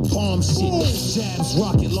suicide bomb shit. Jabs,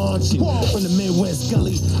 rocket launching from the Midwest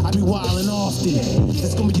gully. I be wildin' often.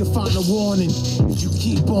 It's gonna be your final warning if you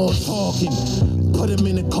keep on talking. Put him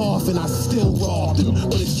in a coffin, I still robbed him.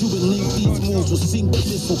 But if you been linked, these moves will sink, but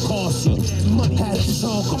this will cost you. Money had to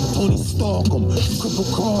chalk him, Tony Stark him. Cripple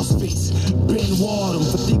crossface, Ben Ward him.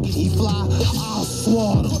 For thinking he fly, I'll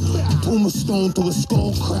swat him. Tombstone through his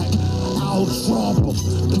skull crack, I'll drop him.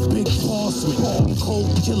 The big bossman,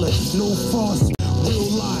 cold killer, no frostbite.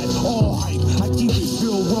 Real live, all hype. I keep it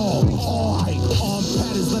real raw, all hype. On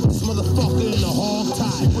patterns, left this motherfucker in the hog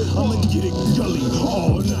tie. I'ma get it gully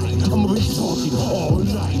all night. I'ma be talking all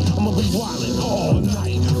night. I'ma be wildin' all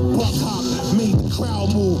night. Buck hop made the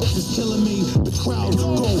crowd move. Just killing me, the crowd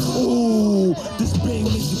go, ooh. This bang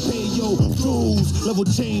makes you pay your dues. Level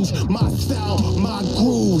change, my style, my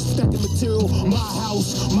groove. Stacking material, my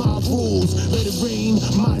house, my rules. Let it rain,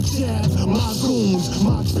 my jab, my goons.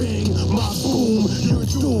 My bang, my boom. Your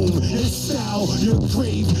doom, your style, your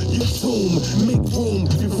grave, your tomb. Make room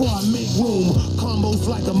before I make room. Combos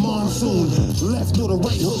like a monsoon. Left or the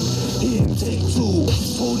right hook, here, take two.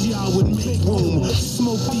 Told you I would make room.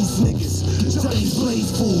 Smoke these niggas, Johnny's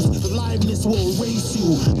blaze fools. The liveness will erase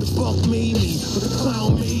you. The buck made me, but the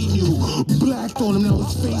clown made you. Blacked on him, now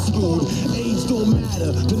his face screwed. Age don't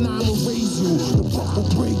matter, the nine will raise you. The buck will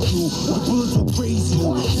break you, the bullets will graze you.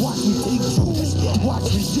 Watch me take tools, watch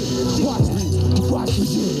me, yeah, watch me,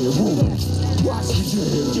 yeah, woo. Watch me,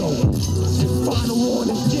 yeah, yo. This your final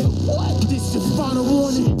warning, yeah, what? This your final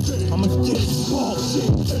warning. I'ma get it raw, shit.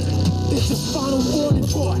 This your final warning,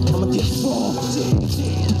 boy. I'ma get it raw, yeah.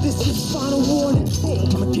 This your final warning,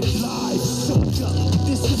 I'ma get it live, so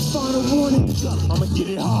this your final warning, I'ma get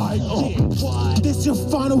it high, this your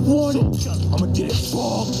final warning, I'ma get it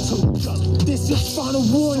raw, this your final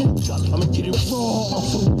warning, I'ma get it raw,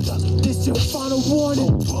 this your final warning,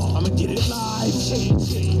 I'ma get it live,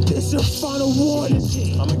 this your final warning,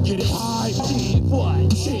 I'ma get it high, what,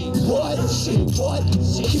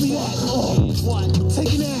 give me that,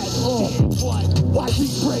 taking that, watch me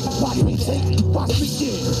break, watch me take, watch me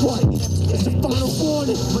get, what, it's the final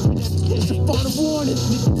warning, it's the final warning,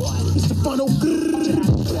 it's the final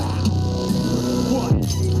what,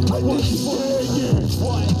 I think he's dead, yeah,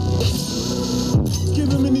 what, give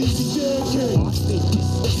him an easy dead cake, I think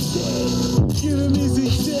he's dead, give him easy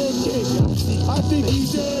dead cake, I think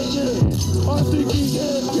he's dead, yeah, I think he's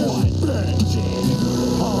dead, yeah, what,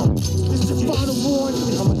 it's the final warning,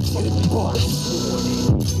 I'ma get it raw,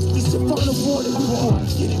 it's the final warning, before I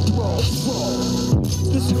get it raw,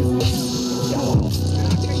 this is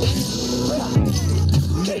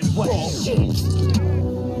make raw,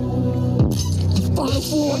 final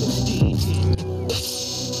warning,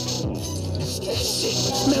 shit,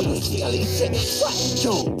 man, what's the other shit, what,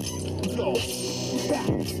 yo, back,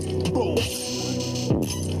 boom.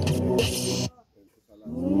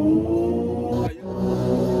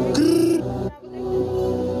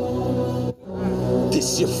 This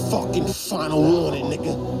your fucking final warning,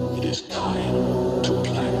 nigga. It is time to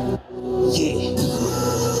play. Yeah.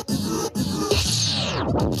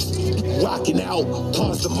 Rocking out, out,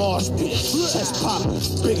 cause the marsh pit. Chest pop,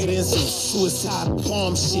 bigger than some suicide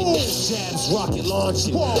bomb shit. Jabs, rocket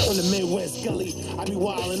launching. From the Midwest gully, I be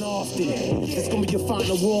wildin' often. It's gonna be your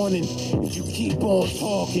final warning if you keep on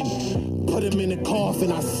talking. Put him in a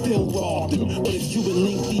coffin, I still robbed him. But if you would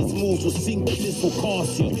link these moves will sink, but this will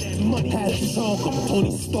cost you. Money had to talk him,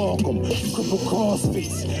 Tony stalk him. Cripple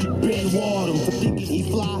crossface, Ben Ward him. For thinking he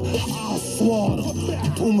fly, I'll swat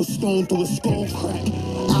him. Tombstone through a skull crack,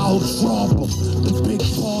 I'll drop him. The big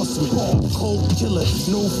bossman, cold killer,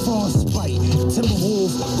 no frostbite.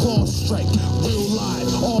 Timberwolf, claw strike, real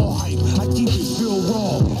live, all hype. I keep it real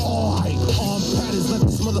raw, all hype. Arm patterns left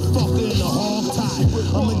this motherfucker in the hog tie.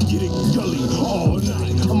 I'ma get it gully all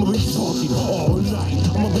night. I'ma be talking all night.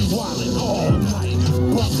 I'ma be wildin' all night.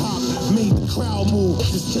 Buck hop made the crowd move.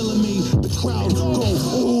 This killer made the crowd go,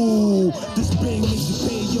 ooh. This bang makes you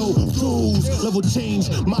pay your dues. Level change,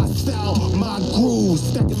 my style, my grooves.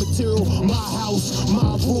 Stacking material, my house,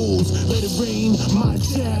 my rules. Let it rain, my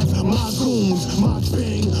jab, my goons. My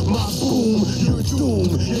bang, my boom. Your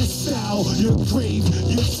doom, your style, your grave,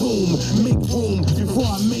 your tomb. Make room before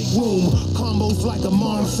I make room. Combos like a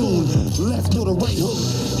monsoon. Left or the right hook,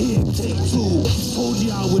 here, take two. Told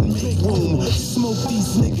you I would make room. Smoke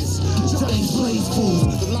these niggas, Johnny Blaze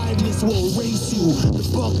fools. The liveness will erase you. The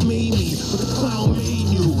buck made me, but the clown made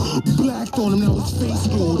you. Blacked on him, now his face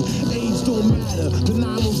gold. Age don't matter, the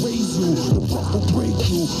 9 will raise you. The buck will break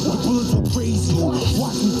you, the bullets will graze you.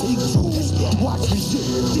 Watch me take tools, watch me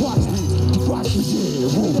jab, watch me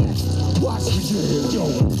jab, whoa. Watch me jab, yo.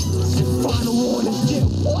 This your final warning, yeah.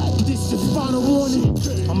 This your final warning.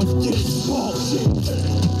 I'ma get it ball, shit.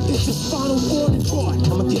 This your final warning, boy.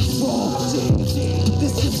 I'ma get it raw, yeah.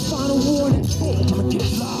 This your final warning. I'ma get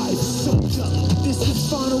it live, so this your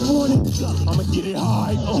final warning. I'ma get it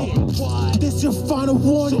high, this your final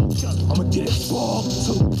warning. I'ma get it ball,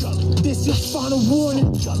 this your final warning.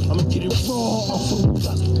 I'ma get it raw,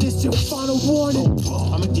 this your final warning.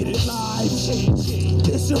 I'ma get it live,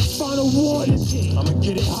 this your final warning. I'ma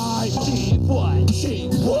get it high, what?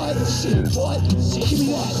 Give me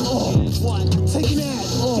that, taking that,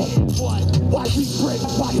 what? Watch me break,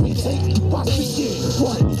 watch me take, watch me get,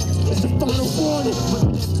 what? It's the final warning,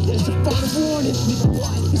 it's the final warning,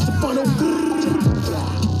 it's the final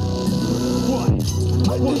what?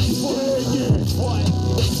 I think he's dead again, what?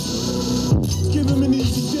 Give him an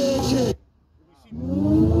easy dead kick.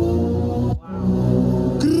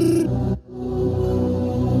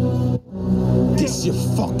 This your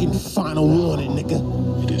fucking final warning, nigga.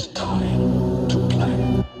 It is time to play.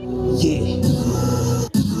 Yeah.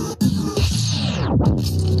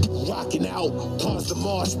 Rocking out, cause the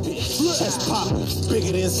marsh pit. Chest pop,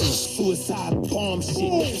 bigger than some suicide bomb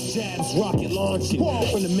shit. Jabs, rocket launching.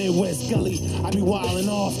 From the Midwest gully, I be wildin'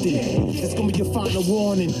 often. It's gonna be your final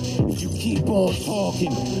warning if you keep on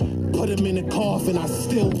talking. Put him in a coffin, I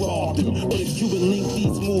still robbed him. But if you would link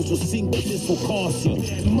these moves will sink, but this will cost you.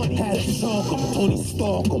 Money had to talk him, Tony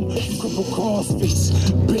stalk him. Cripple crossface,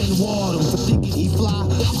 Ben Ward him. For thinking he fly,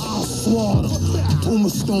 I'll swat him.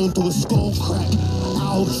 Tombstone through a skull crack,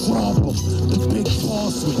 I'll drop him. The big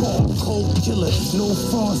bossman, cold killer, no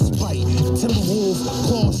frostbite. Timberwolf,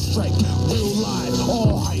 claw strike, real live,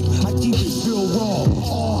 all hype. I keep it real raw,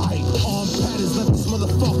 all hype. Arm patterns left this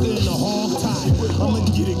motherfucker in the hog tie. I'ma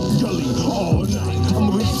get it gully all night.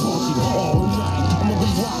 I'ma be talking all night. I'ma be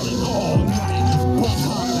wildin' all night. Buck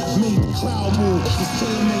hop made the crowd move. This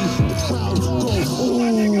killer made the crowd go,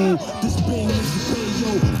 ooh. This bang makes you pay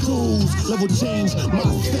your dues. Level change, my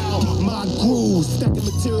style, my grooves. Stacking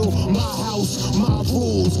material, my house, my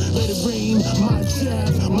rules. Let it rain, my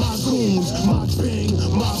jab, my goons. My bang,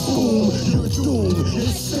 my boom. Your doom,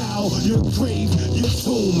 your style, your grave, your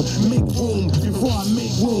tomb. Make room before I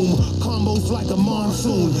make room. Combos like a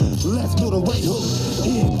monsoon. Left or the right hook,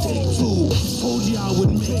 here, take two. Told you I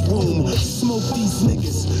would make room. Smoke these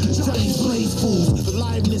niggas, Johnny Blaze fools. The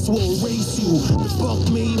liveness will erase you. The buck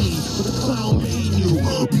made me, but the clown made you.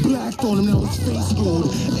 Blacked on him, now his face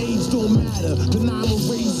gold. Age don't matter, the 9 will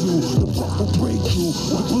raise you. The buck will break you,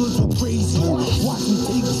 the bullets will graze you. Watch me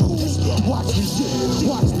take tools, watch me jab,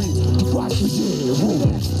 watch me jab, whoa.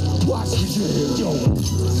 Watch me jab, yo.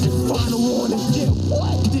 This your final warning, yeah.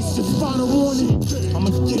 This your final warning. I'ma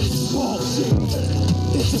get it ball, shit.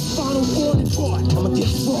 This your final warning, boy. I'ma get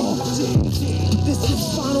it raw, yeah. This your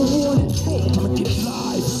final warning. I'ma get it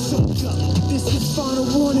live, so this your final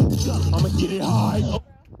warning. I'ma get it high.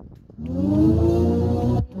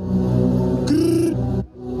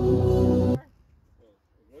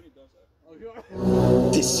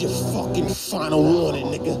 This your fucking final warning,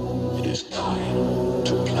 nigga. It is time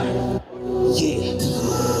to play. Yeah.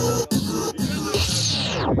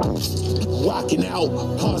 Rocking out,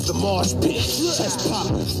 pause the marsh pit. Chest pop,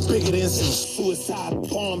 bigger than some suicide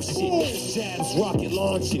bomb shit. Jabs, rocket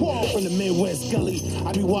launching. From the Midwest gully,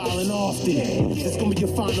 I be wildin' often. It's gonna be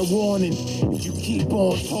your final warning if you keep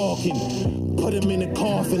on talking. Put him in a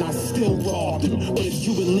coffin, I still robbed him. But if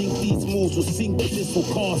you would link these moves, will sink, but this will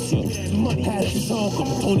cost you. Had to talk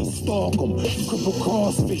him, Tony Stark him. Cripple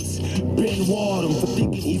crossface, Ben Ward him. For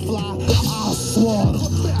thinking he fly, I'll swat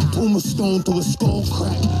him. Tombstone through a skull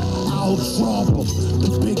crack, I'll drop him.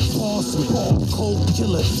 The big bossman, cold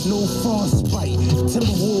killer, no frostbite.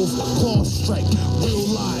 Timberwolves, claw strike, real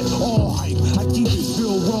live, all hype. I keep it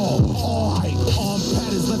real raw, all hype. Arm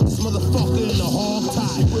patterns, left this motherfucker in the hog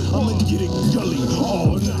tie. I'ma get it gully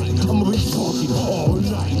all night. I'ma be talking all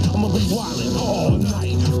night. I'ma be wildin' all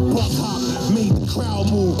night. Buck hop made the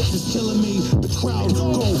crowd move. Just killing me, the crowd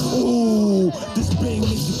go, ooh. This bang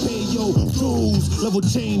makes you pay your dues. Level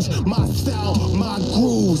change, my style, my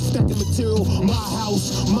groove. Stacking material, my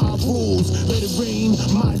house, my rules. Let it rain,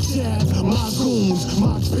 my jab, my goons.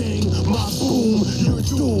 My bang, my boom. Your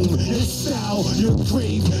doom, your style, your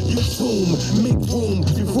grave, your tomb. Make room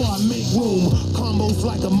before I make room. Combos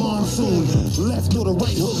like a monsoon. Left or the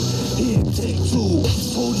right hook, here, take two.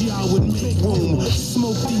 Told you I would make room.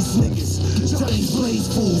 Smoke these niggas, Johnny Blaze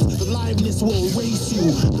fools. The liveness will erase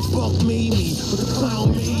you. The buck made me, but the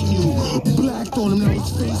clown made you. Blacked on him, now his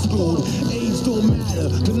face gold. Age don't matter,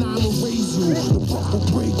 the 9 will raise you. The buck will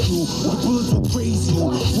break you, the bullets will graze you.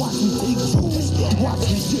 Watch me take jewels, watch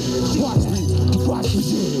me yeah, watch me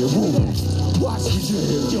yeah, whoa. Watch me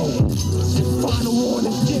yeah, yo. This your final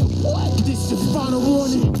warning, yeah. This your final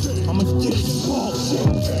warning. I'ma get it fucked,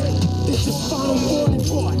 yeah. This your final warning,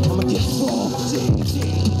 boy. I'ma get fucked, yeah.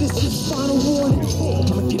 This your final warning,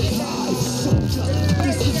 I'ma get it live.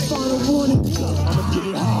 This your final warning, I'ma get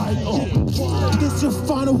it high. This your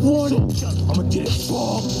final warning, I'ma get it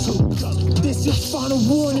fucked. This your final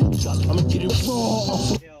warning, I'ma get it raw.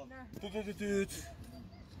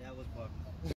 That was Buck.